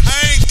rest. I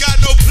ain't got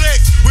no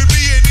plex with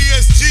me and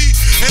E.S.G.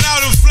 And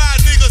all them fly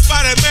niggas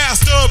by that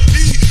Master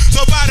P.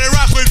 Somebody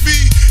rock with me,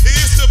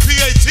 it's the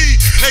P.A.T.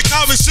 They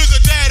call me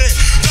Sugar Daddy,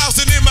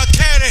 flossing in my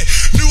caddy.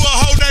 Knew a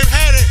hoe named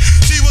Hattie,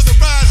 she was a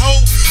bride hoe,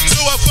 so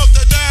I fucked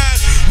her dad,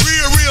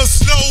 real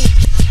slow.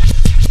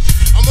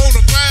 I'm on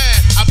the grind,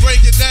 I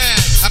break it down.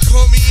 I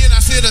come in,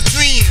 I sit a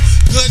trend,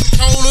 cutting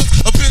corners,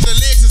 up in the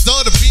Lexus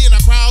or the bin, I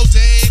crowd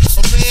jag,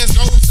 my pants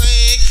gon'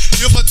 sag.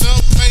 If I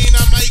jump plane,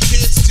 I might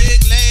catch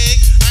jet lag.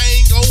 I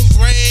ain't gon'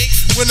 brag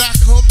when I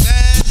come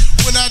down.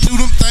 When I do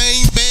them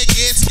things,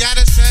 baguettes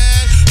gotta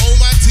shine. On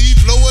my teeth,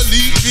 blow a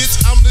leaf, bitch,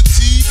 I'm the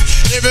chief.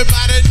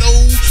 Everybody know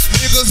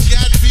niggas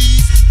got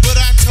beef, but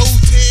I told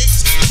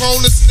text,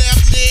 phone to snap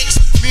next.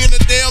 Me and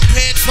the damn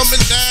Pat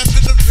coming down to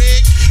the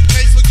wreck.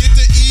 Can't forget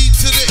the E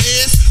to the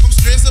S. I'm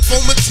stressed up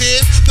on my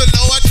chest, the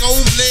Lord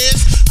gon'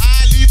 bless.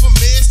 I leave a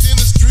mess in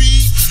the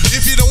street.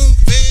 If you don't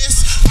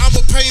vest,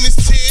 I'ma paint his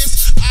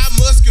chest. I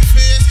must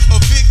confess, a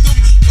victim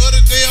of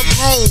the damn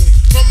home.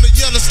 From the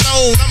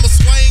Yellowstone, I'ma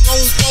swing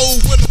on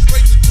four when I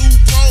break the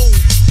two-prong.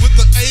 With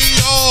the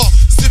AR,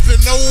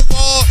 sipping on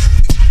bar.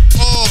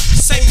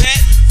 Say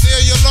Pat,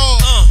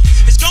 cellular.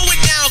 it's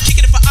going down,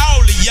 kicking it for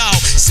all of y'all.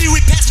 See,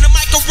 we passing the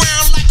mic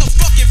around like a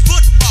fucking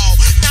football.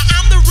 Now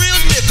I'm the real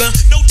nigga,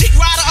 no dick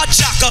rider or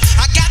jocker.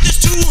 I got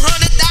this $200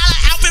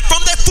 outfit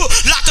from that Foot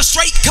Locker,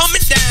 straight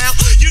coming down.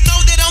 You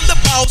know that I'm the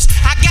boss.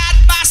 I got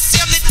my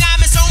 70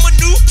 diamonds on my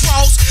new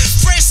cross.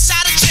 Fresh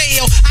out of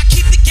jail, I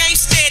keep the game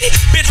steady.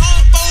 Been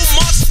home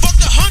 4 months,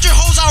 fucked 100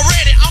 hoes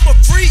already. I'm a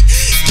freak,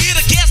 get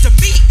against the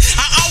beat.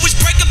 I always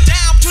break them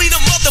down between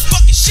the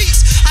motherfucking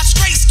sheets. I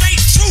straight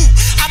true,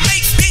 I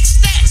make big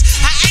stacks.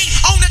 I ain't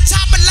on the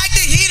top, I like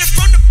to hit it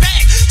from the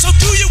back. So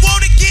do you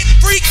wanna get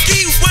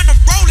freaky when I'm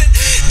rolling?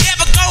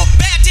 Never go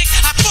bad dick,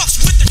 I fucks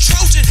with the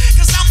Trojan.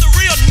 Cause I'm the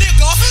real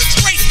nigga,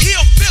 straight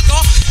heel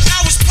figure.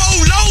 Now it's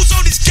polos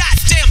on these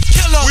goddamn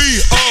killers.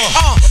 We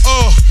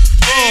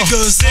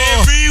niggas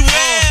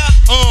everywhere.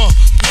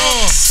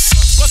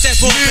 What's that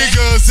boy?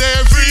 Niggas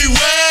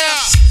everywhere.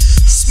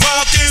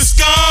 Smoking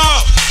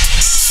skunk.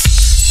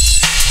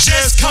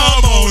 Just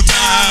come on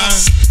down.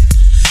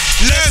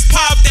 Let's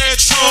pop that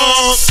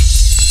trunk.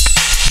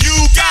 You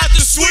got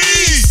the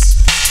sweets,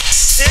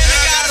 and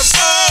I got a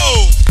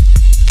bowl.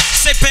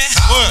 Say Pat.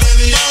 What?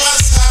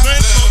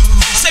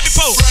 Say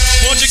before.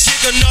 Won't you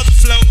kick another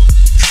flow?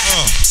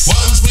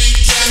 Ones we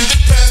can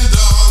depend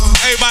on.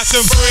 Hey, about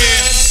them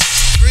friends.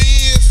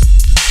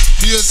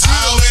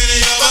 How many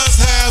of us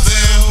have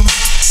them?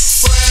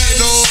 You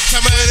know,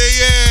 come out of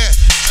here.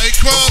 Hey,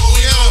 come on,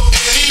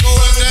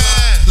 going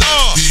down.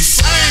 Lord,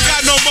 I ain't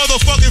got no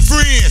motherfucking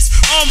friends.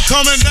 I'm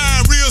coming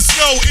down real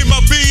slow in my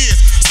bed.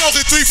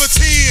 Smoking 3 for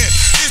 10.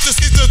 It's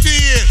the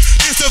bin.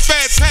 It's the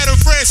fat pattern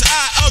fresh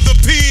out of the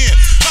pen.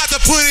 About to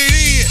put it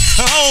in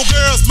her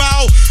homegirl's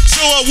mouth.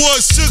 Show her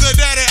what Sugar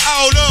Daddy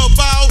all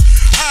about.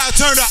 How I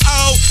turned her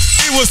out.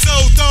 It was so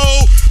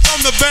dope. From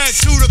the back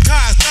to the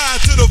car,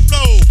 side to the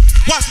floor.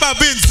 Watch my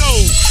benzo.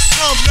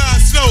 Come down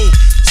slow.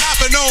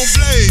 Chopping on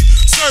blade.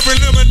 Serving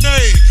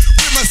lemonade.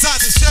 With my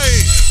side to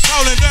shade.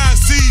 Falling down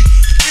C.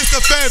 It's the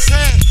fat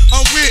Pat.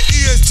 I'm with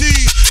E.S.G.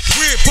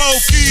 With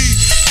Pokey.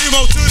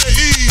 Emo to the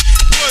E.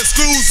 What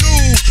screws do?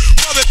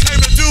 Brother came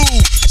to do.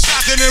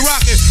 Shocking and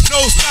rocking.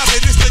 No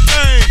stopping. It's the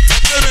game.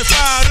 Let me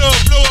fire up.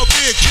 Blow a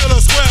big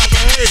killer square.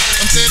 But hey,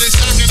 I'm steady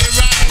shocking and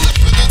rocking.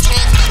 Put the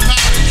trunk in the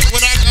pocket.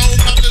 When I go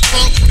pop the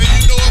trunk, and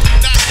you know I'm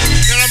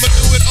knocking. And I'ma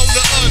do it on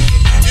the under.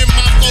 In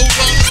my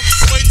 4Runner.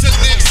 Wait till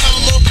next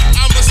summer.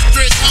 I'ma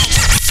stretch out.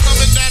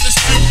 Coming down the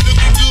street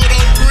looking good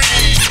on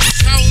green.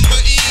 Counting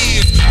my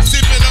ends.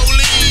 Sipping on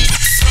lean.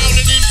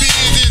 Crawling in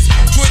business.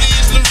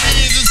 20-inch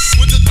Lorenz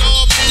with the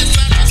dog bench.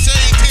 Like I say,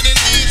 10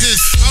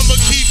 lenses. I'ma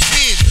keep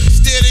bent.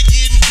 Steady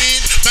getting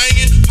bent.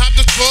 Banging. Pop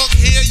the trunk.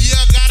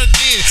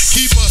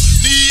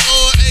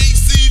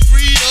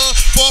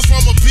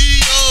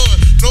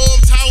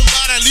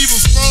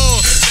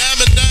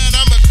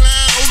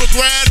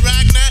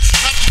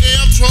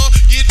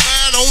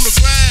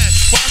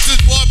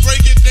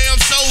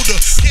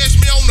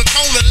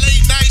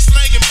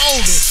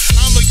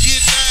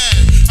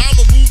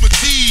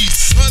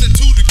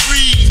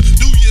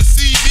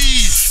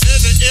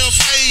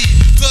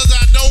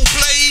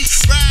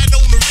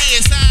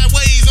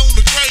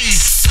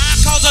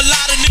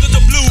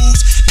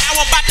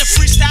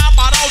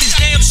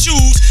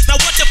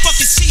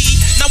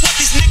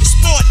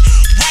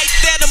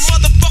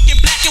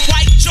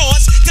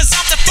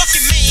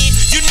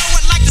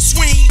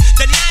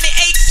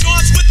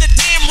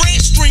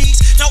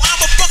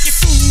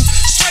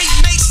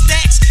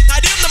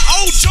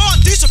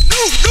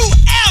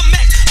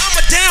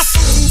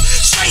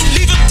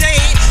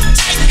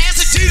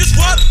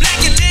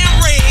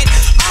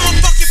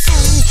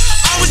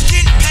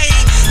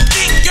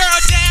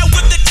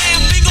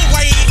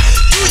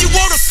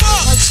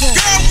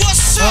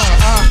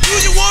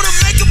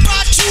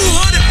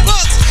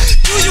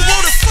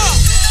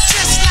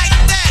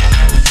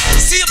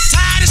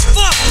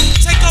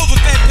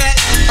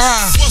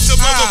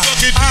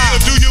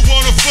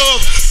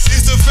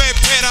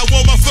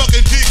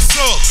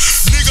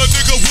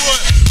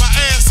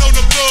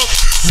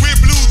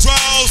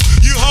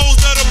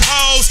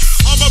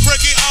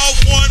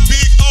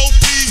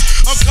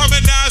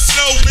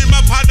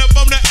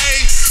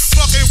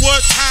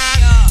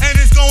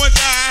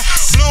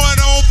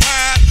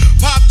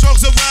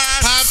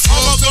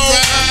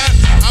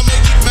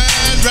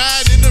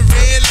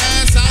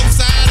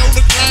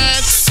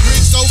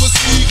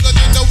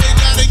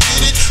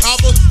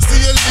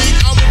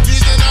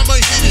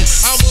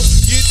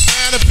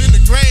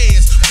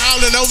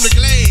 rolling on the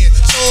glass,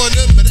 showing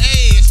up my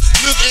ass.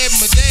 Look at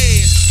my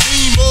dash,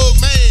 mean mug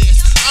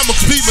mask. I'ma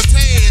complete my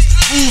task,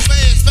 move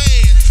fast,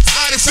 fast.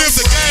 I done flipped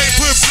the game,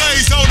 put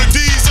plays on the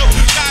diesel.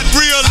 Not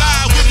real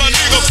live with my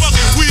nigga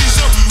fucking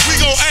Weasel. We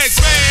gon' act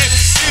bad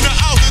in the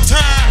off the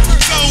time.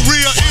 So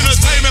real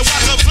entertainment,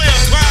 watch a player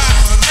cry.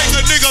 Make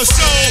a nigga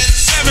show,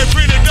 let me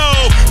print it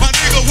dough. My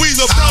nigga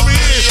Weasel throw me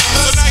in,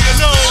 so now you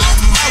know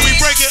how we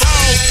break it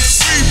off.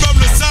 Free from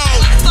the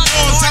soul, know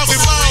I'm talking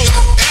about.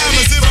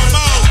 Diamonds in my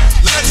mouth,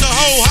 let the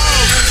whole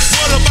house.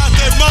 What about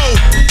that mo?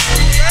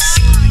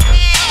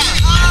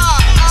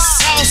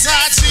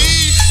 Southside G,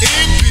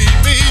 it beat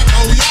me.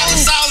 Oh, y'all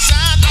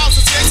Southside,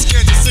 Austin, Texas,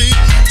 can't you see?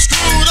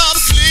 Screwed up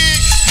the flick,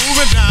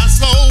 moving down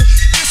slow.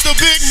 It's the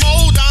big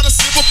mo, down a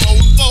silver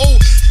pole,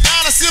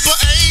 down a silver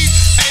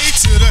 8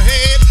 to the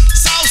head.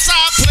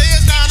 Southside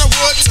players down the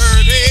wood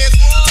turn heads,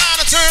 down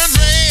to turn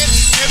red,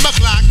 in my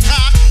clock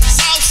cock.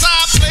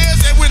 Southside players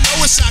that we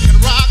know is shock and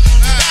rock.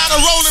 Down a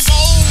rolling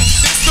bowl,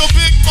 it's the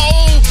big mo.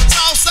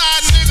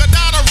 Southside nigga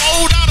down the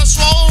road, down the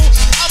stroll.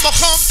 I'ma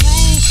come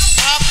through,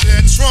 pop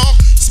that trunk.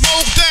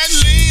 Smoke that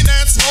lean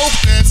and smoke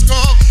that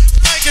skunk.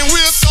 Thinking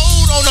we're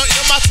sold on the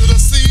M to the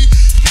C.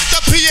 With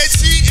the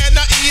PhD and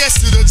the E.S.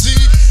 to the G.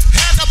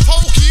 And the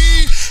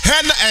Pokey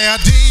and the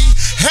R.D.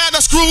 And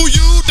the screw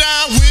you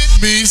down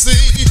with me,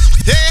 see.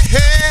 Yeah,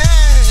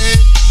 hey,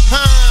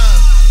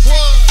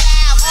 what?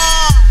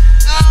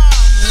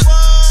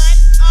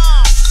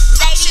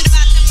 Ladies,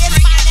 it's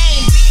my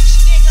name,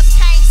 bitch. Niggas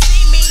can't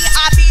see me.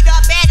 I be the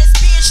baddest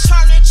bitch,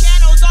 turning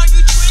channels on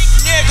you trick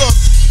niggas.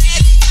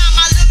 Every time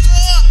I look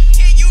up,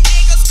 here you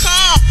niggas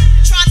come.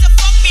 Try to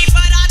fuck me,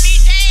 but I be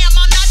damn,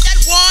 I'm not that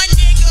one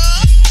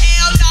nigga.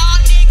 Hell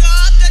nah, nigga.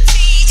 The T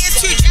is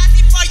too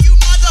jazzy for you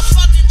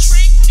motherfucking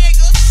trick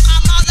niggas.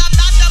 I'm all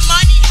about the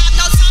money, have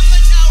no time for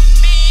no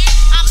man.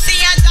 I'm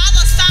seeing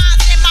dollar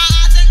signs in my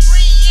eyes and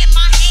green in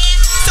my hand.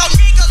 So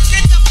niggas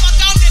get the fuck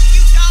on if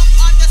you don't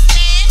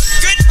understand.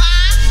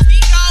 Goodbye, be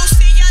gone,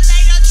 see ya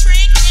later,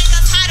 trick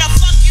niggas. How the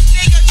fuck you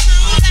figure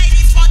true?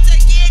 Ladies want to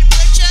get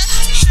with ya.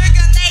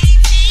 Sugar lady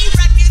T,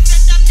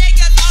 represent them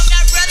niggas on the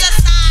realer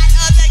side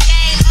of the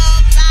game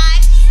of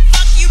life.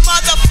 Fuck you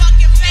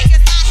motherfucking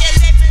fakers out here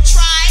living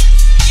tripe.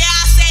 Yeah,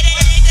 I said it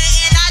nigga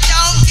and I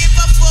don't give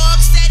a fuck.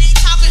 Steady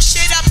talking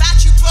shit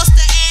about you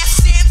buster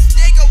ass simps,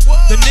 nigga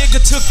what? The nigga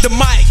took the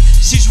mic,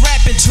 she's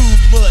rapping too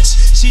much.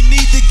 She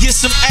need to get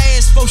some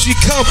ass before she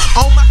come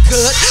on my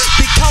cut.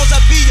 Because I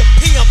be a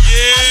pimp,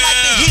 I like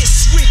to hit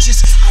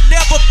switches. I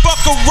never fuck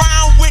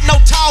around with no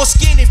tall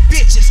skinny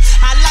bitches.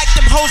 I like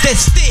them hoes that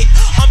stick,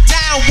 I'm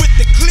down with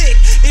the click.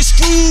 It's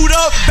screwed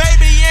up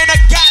baby and I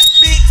got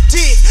big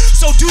dick.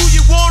 So do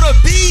you wanna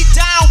be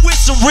down with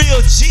some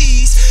real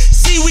G's?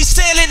 See we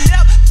selling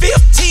up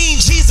 15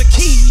 G's a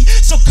key.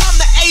 So come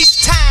to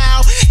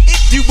H-Town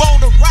if you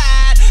wanna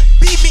ride.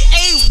 Beat me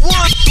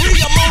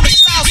 813, I'm on the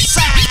south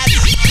side.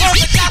 Cause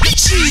I got the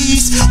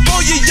cheese for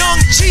your young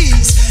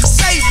G's.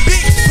 Say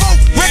big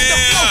poke, break the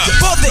flow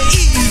for the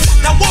E.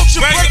 Now won't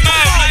you break the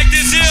flow? like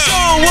this here.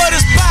 Show 'em what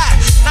it's about.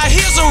 Now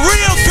here's a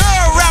real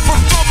girl rapper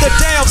from the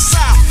damn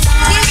south.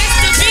 Well, it's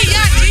the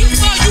B.I.G.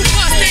 for you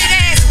busted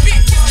ass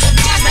bitches.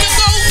 Got to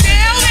go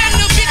down and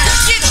the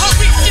bitches get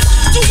horrific.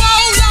 To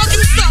all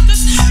you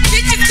suckers,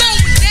 bitches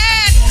going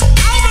down.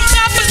 All the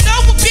rappers know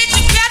a bitch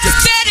got the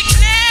static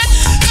class.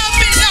 Up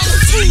in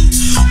those two,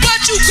 what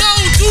you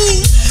gon' do?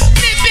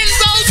 Flipping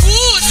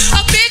Rosewood,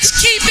 a bitch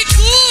keep it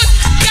good.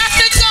 Got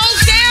to go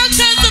down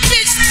 'cause the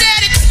bitch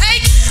static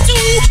take. To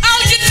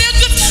all you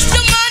niggas,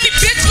 the money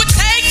bitch would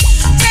take.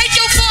 Take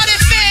your 40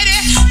 fatty,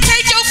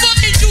 take your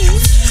fucking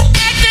juice.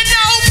 Acting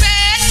all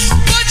bad,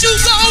 what you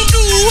gon'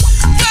 do?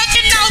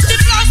 Fucking out the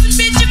flossing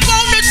bitches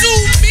wanna do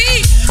me.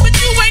 But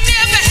you ain't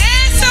never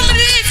had some of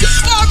this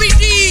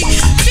R.E.D.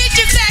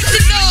 Bitches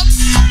acting up,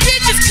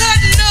 bitches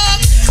cutting up,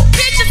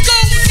 bitches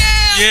going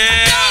down.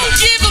 Yeah. Don't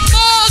give a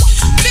fuck,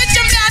 bitch,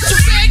 I'm not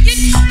your record.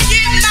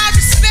 Give my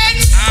respect,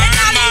 and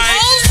all you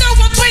hoes know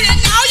I'm putting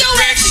all your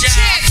ass in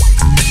check.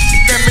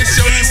 Let me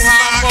show you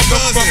how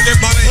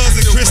my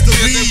cousin Crystal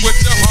Lee.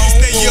 It's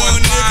that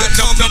young nigga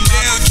coming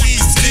down Key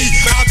City.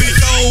 I be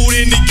old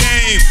in the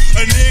game.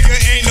 A nigga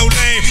ain't no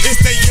lame.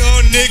 It's that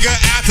young nigga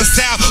out the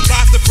south,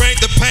 about to bring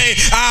the pain.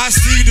 I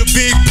see the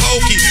big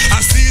Pokey, I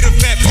see the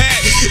fat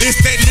pack.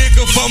 It's that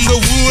nigga from the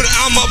wood.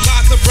 I'm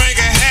about to bring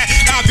a hat.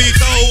 I be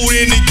old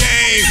in the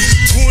game.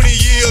 20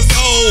 years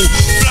old,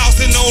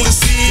 flossing on the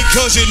scene,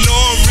 cause you know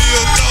I'm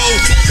real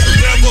dope.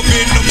 Never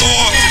been the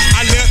mark.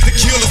 I left the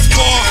killer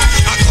spark.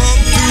 I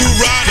come through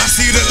right. I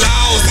see the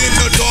laws in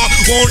the dark.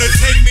 Wanna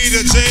take me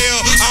to jail?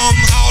 I'm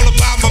all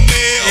about my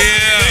mail.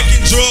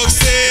 Making drug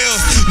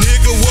sales,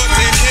 nigga. What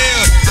the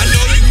hell? I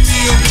know you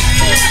feel me.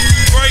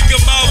 Break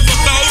them off a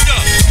folder.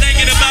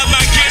 Thinking about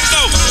my kids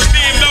though.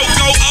 Being no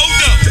go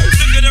older.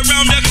 Looking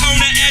around the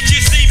corner at you,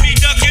 see me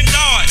ducking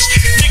dodge.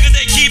 Niggas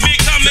they keep it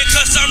coming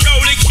 'cause I'm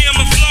rolling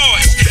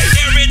camouflage.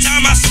 Every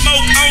time I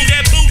smoke on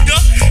that Buddha,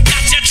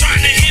 got you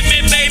trying to hit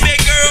me, baby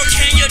girl.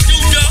 Can you do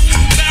the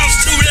bounce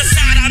to the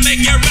side? I make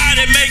you ride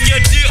and make you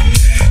dip.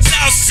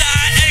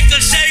 Southside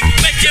ankle shake,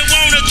 make you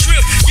wanna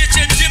trip.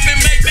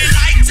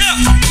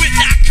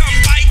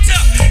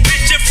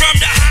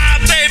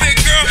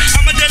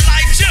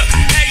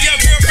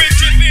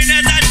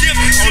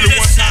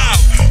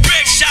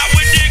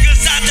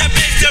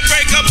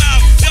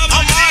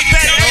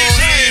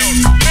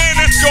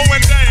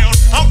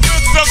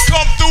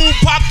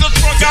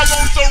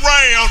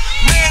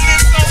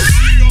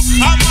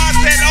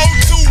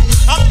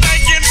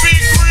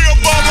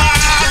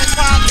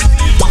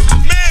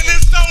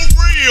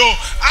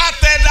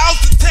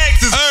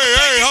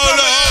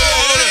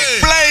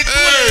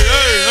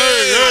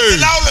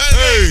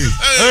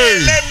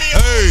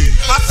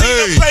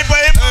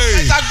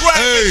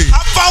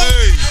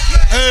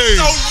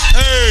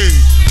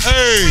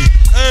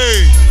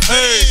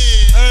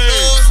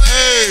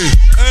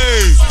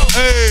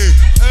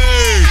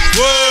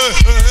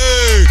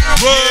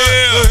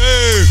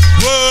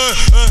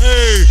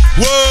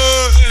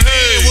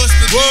 What's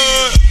the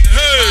deal?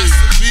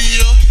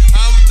 Severe,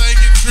 I'm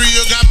thinking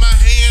trio, got my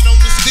hand on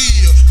the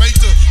steel. Make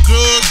the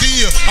drug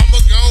deal, I'ma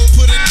go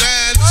put it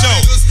down.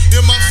 Niggas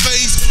in my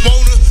face,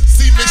 wanna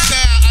see me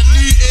shine. I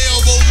need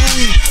elbow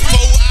room,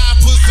 before I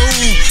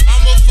presume.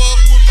 I'ma fuck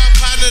with my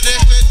partner,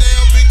 that's that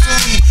damn big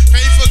tune.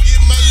 Can't forget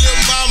my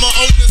little mama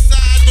on the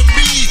side of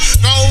me.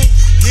 Go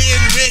ahead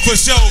and wreck For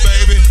sure,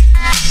 baby.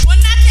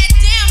 Well, not that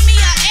damn me,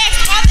 I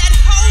asked for that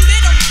whole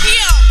little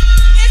Kim.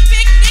 It's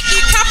Big Nicky,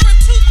 come from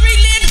 2-3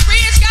 Lynn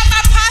Bridge, got my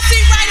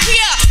posse right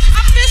here.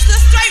 I fished a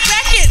straight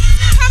racket,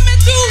 coming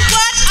through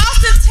what?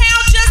 Austin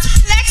town, just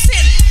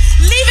flexing.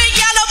 Leaving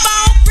yellow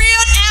bone,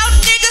 grilled out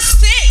niggas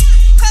sick,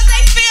 cause they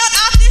filled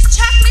off this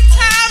chocolate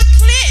time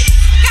clip.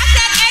 Got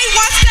that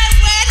A1 that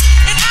wet,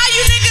 and all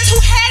you niggas who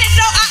had it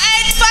know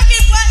I ain't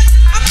fucking what?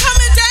 I'm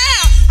coming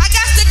down, I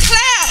got the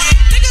cloud.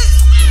 Niggas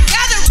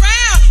gather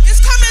round,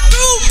 it's coming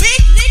through Big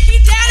Nicky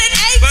down in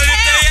A-Town. But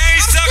if they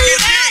ain't sucking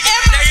dick,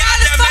 they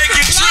out there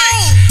making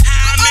tricks.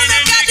 How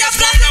many niggas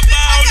wanna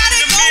ball in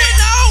the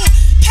mix?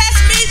 Pass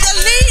me the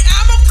lead,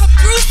 I'ma come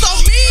through so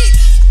mean.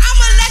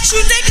 I'ma let you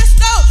niggas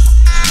know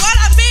what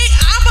I mean.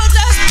 I'ma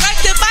just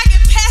break the mic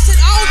and pass it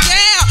on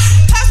down.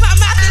 Cause my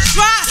mouth is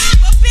dry,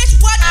 but bitch,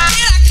 what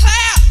did I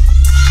clown?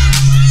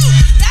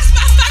 That's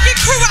my fucking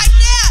crew right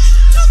now.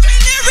 2-3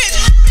 lyrics,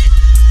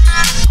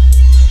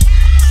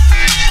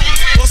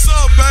 What's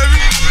up, baby?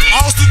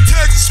 Austin,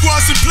 Texas,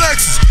 squats and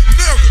plexus.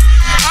 Nigga,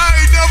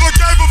 I ain't never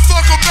gave a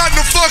fuck about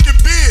no fucking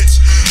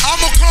bitch.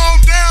 I'ma calm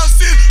down,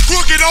 sit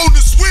crooked on the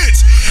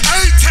switch.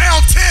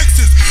 A-Town,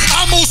 Texas,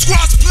 I'm on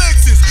squats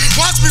plexus.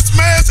 Watch me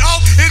smash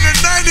off in the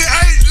 98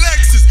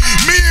 Lexus.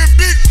 Me and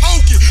Big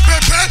Pokey,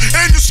 Pat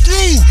and the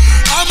Screw.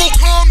 I'ma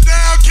calm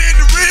down,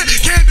 candy red,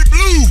 candy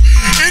blue.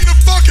 In the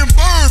fucking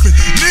bourbon,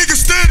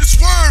 niggas steady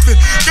swerving.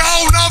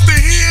 Gone off the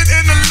hen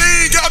and the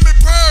lean got me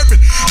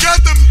purring.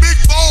 Got them big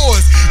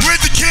boys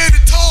with the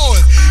candy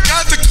toys.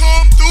 Got to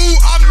come through,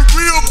 I'm the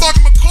real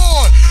fucking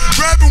McCoy.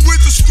 Rapping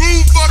with the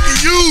Screw, fucking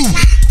you.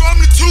 From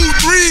the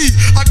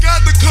 2-3, I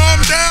got to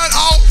come down,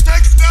 all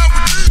Texas down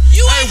with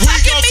you ain't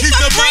fucking me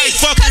for free,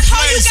 cause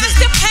how you got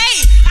to pay.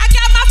 I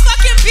got my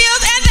fucking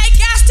bills and they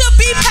got to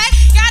be paid.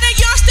 Got a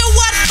youngster,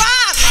 what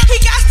 5? He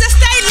got to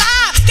stay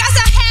live. Got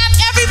to have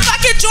every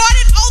fucking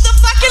Jordan on the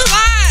fucking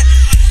line.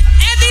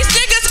 And these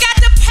niggas got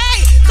to pay.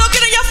 So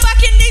get on your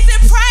fucking knees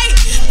and pray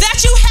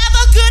that you have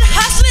a good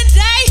hustling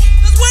day.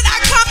 Cause when I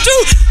come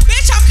through,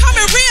 bitch, I'm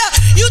coming real.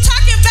 You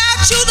talking about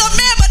you the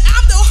man, but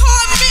I'm the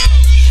hard man.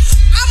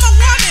 I'm a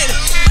woman,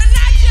 but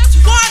not just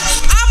one.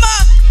 I'm a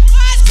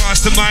what?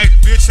 Watch the mic,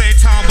 bitch ain't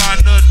talking about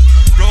nothing.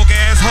 Broke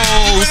ass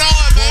hoes,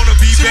 wanna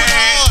be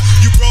bad.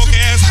 You broke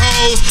ass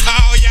hoes,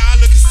 all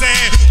y'all looking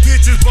sad.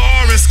 Bitches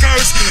barring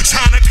skirts,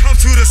 tryna come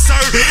to the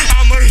surf.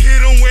 I'ma hit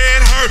them where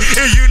it hurt,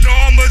 and you know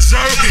I'm a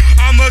jerk.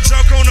 I'm a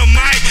jerk on the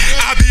mic,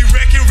 I be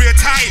wrecking real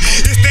tight.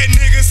 If that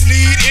niggas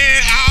need in,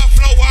 I'll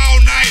flow all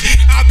night.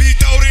 I be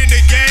throwed in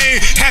the game,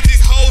 half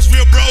these hoes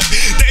real broke.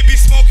 They be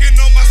smoking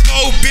on my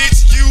smoke,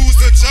 bitch, use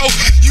a joke.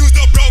 Use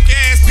the broke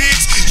ass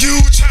bitch, you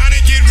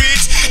tryna get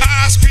rich.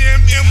 I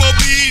scream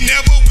MOB,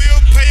 never will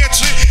pay a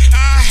trick.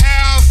 I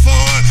have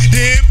fun,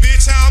 then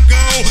bitch I'm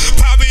gone.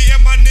 Probably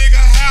at my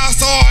nigga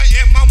house or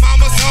at my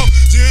mama's home.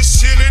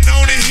 Just chillin'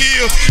 on the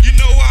hill, you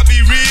know I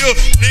be real.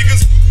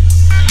 Niggas.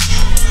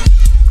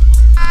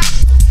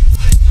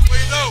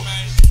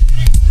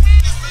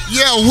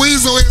 Yeah,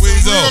 Weasel is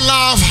a real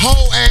live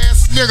hoe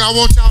ass nigga. I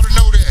want y'all to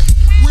know that.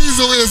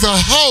 Weasel is a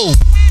hoe.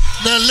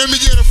 Now let me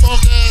get a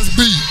funk ass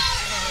beat.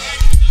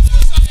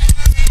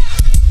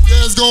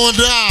 Yeah, it's going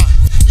down.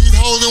 These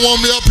hoes don't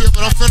want me up here,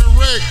 but I'm finna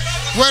wreck.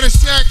 Where the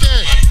shack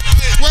at?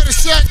 Where the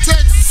shack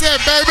Texas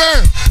at,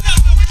 baby?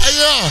 Hey,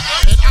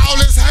 yeah. And all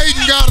this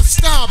hating gotta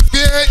stop,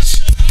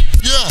 bitch.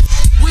 Yeah,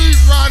 we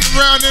riding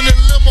around in a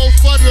limo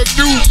for the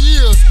New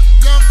Year's.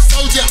 Young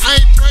soldier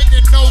ain't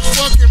drinking no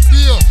fucking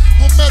beer.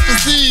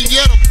 Promethazine,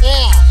 yeah, the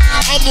bar.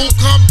 I'm gonna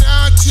come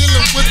down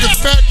chillin' with the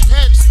fat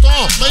pack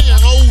star. Man,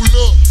 hold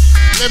up,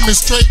 let me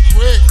straight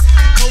wreck.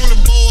 Told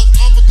them boys,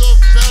 I'ma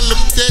develop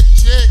that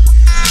check.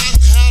 Not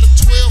to have the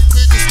 12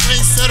 figures,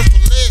 can't settle for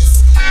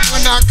less.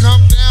 When I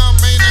come down,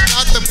 man, I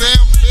got the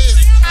damn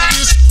best.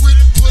 Bitch, quit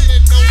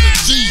pulling on the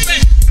G.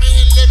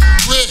 Man, let me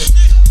wreck.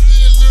 Be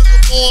a little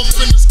more, I'm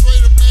finna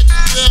straight up at the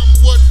damn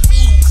what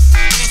food.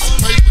 That's some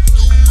paper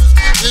dues.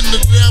 In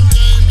the damn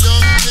game,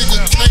 young nigga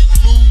can't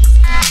lose.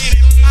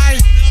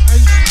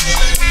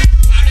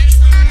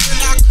 When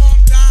I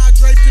come down,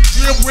 draped and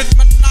drip with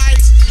my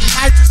knights.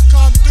 I just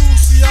come through,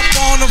 see up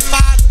on a 5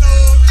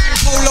 thug.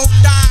 Polo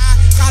die,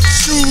 got the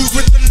shoes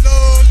with the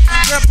love.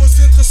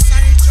 Represent the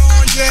St.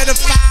 John, yeah, the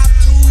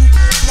 5'2".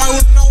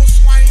 Floating on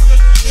Swangin,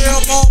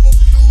 yeah, marble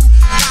blue.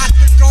 Got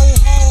to go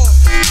hard,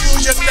 pull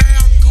your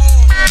damn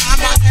car.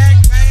 I'ma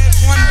act bad,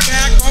 one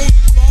back on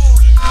the bar.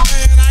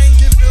 Man, I ain't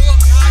giving up,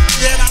 not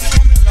yet, I'm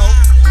coming down.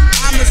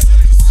 I'm a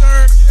city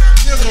serve,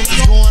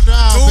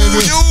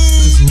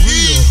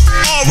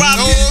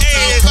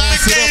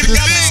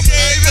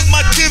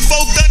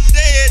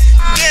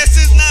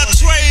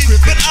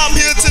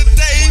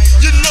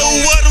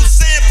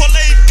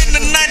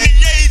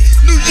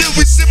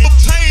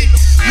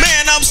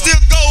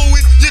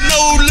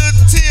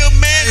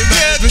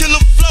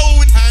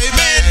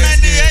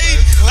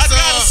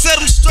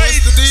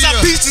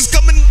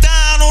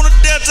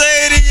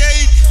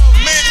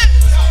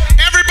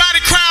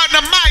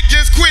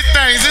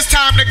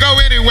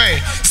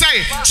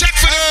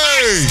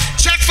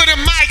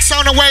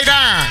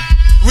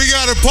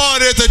 got a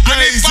party at the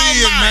Days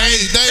Inn, man.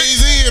 Days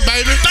Inn,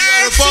 baby. We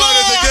got a party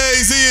at the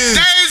Days Inn.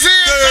 Days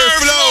Inn, third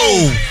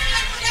floor.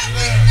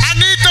 I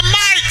need the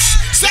mics.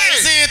 Say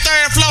Days Inn,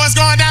 third floor is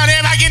going down.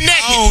 Everybody get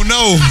naked. Oh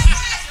no.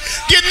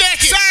 Get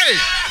naked. Say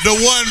The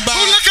one by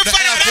who looking the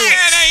for that airport. mic?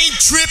 That ain't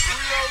tripping.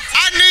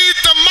 I need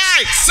the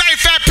mic. Say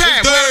Fat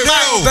Pat. Third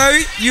floor.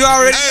 Baby, you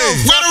already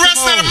know. Where the rest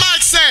of the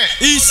mics at?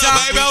 East side,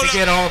 baby, hold to up.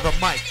 get all the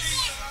mics.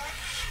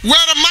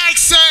 Where the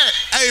mics at?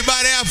 Hey,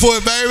 by the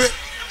airport, baby.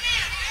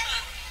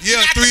 Yeah,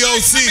 got the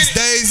mic? 306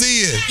 Days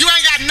Inn. You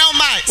ain't got no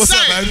mic. What's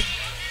Say up, baby?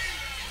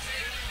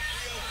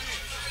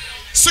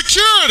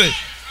 Security.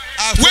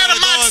 Where the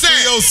mics at?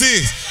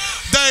 306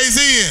 Days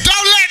Inn.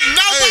 Don't let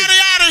nobody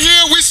out of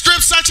here. We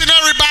strip searching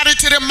everybody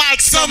to the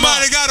mics.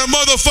 Somebody got a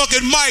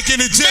motherfucking mic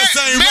and it just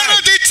ain't Metal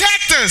right.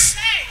 detectors.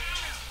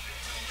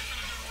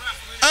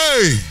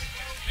 Hey.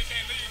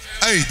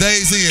 Hey,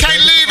 Days Inn.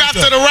 Can't baby. leave Come up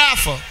after there. the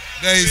raffle.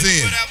 Days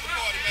Inn.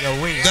 Yo,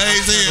 we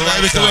Days Inn,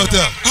 baby. Come up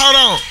there. Hold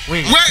on.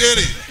 Wait.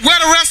 Where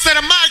the rest of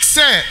the mics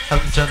at?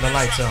 Have them turn the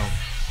lights on.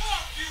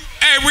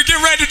 Hey, we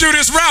getting ready to do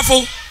this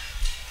raffle.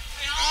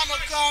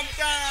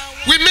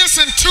 We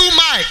missing 2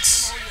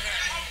 mics.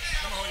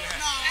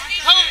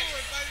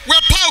 Where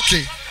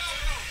Pokey?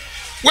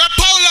 Where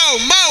Polo?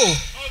 Mo?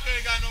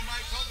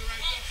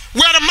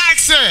 Where the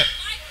mics at?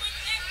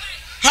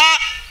 Huh?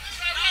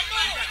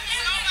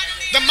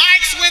 The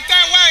mics went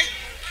that way?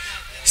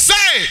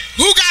 Say,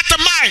 who got the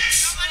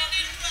mics?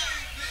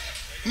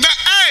 No,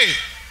 hey.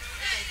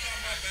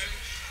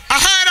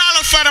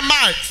 $100 for the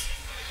mics.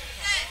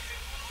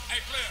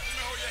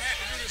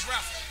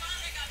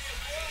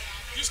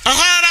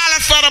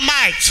 $100 for the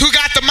mics. Who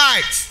got the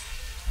mics?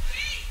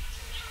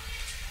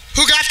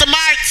 Who got the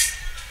mics?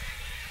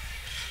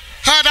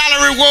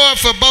 $100 reward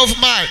for both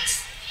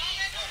mics.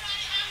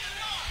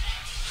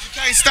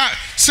 You can't stop.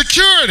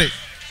 Security.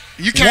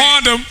 You can't.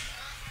 Wand them.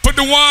 Put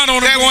the wand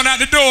on them going out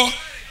the door.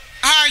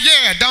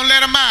 Yeah, don't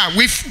let them out.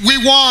 We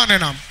warning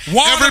them.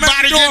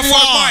 Everybody get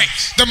warned.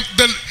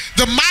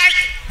 The mic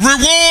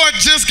reward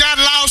just got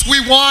lost.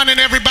 We warning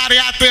everybody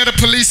out there. The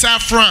police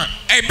out front.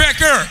 Hey,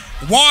 Becker,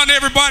 warn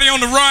everybody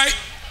on the right.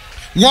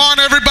 Warn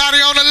everybody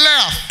on the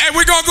left. Hey,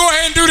 we're going to go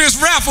ahead and do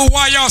this raffle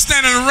while y'all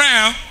standing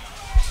around.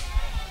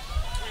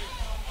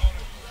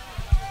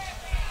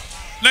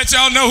 Let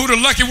y'all know who the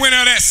lucky winner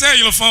of that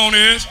cellular phone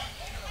is.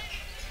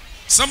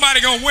 Somebody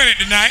going to win it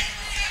tonight.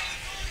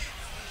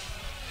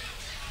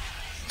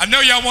 I know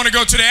y'all want to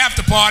go to the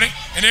after party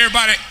and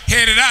everybody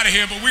headed out of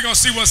here, but we're going to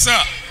see what's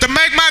up. To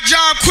make my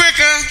job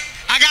quicker,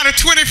 I got a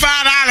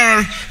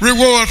 $25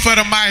 reward for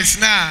the mics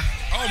now.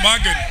 Oh, my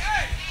goodness.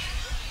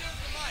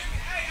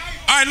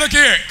 All right, look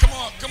here. Come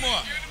on, come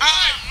on. All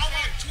right, I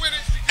want 20.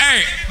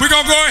 Hey, we're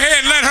going to go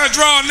ahead and let her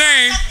draw a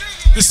name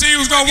to see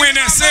who's going to win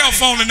that cell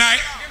phone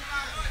tonight.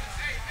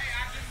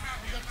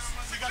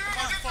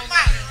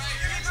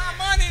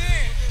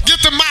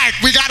 Get the mic.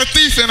 We got a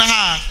thief in the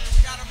house.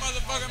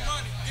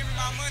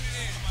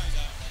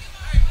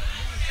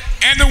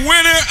 And the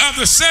winner of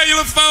the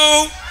cellular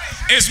phone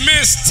is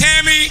Miss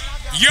Tammy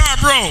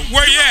Yarbrough.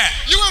 Where you at?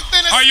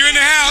 Are you in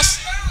the house?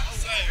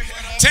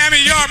 Tammy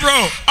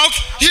Yarbrough.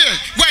 Okay, here.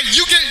 Wait,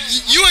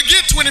 you will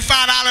get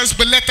 $25,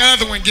 but let the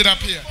other one get up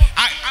here.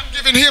 I'm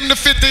giving him the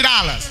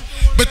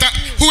 $50. But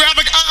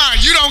whoever,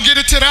 you don't get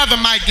it till the other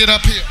mic get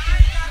up here.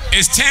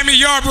 Is Tammy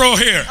Yarbrough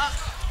here?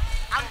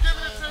 I'm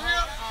giving it to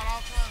him.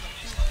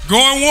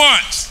 Going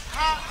once.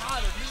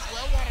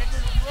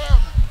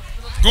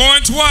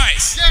 Going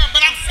twice. Yeah,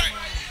 but I'm saying.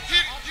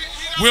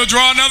 We'll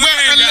draw another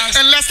name, guys.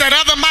 Unless that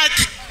other mic,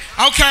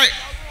 okay.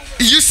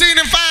 You seen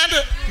him find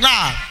it?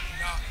 Nah.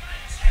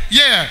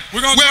 Yeah.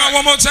 We're going to draw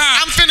one more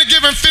time. I'm finna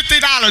give him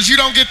 $50. You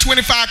don't get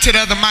 25 till the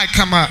other mic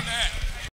come up.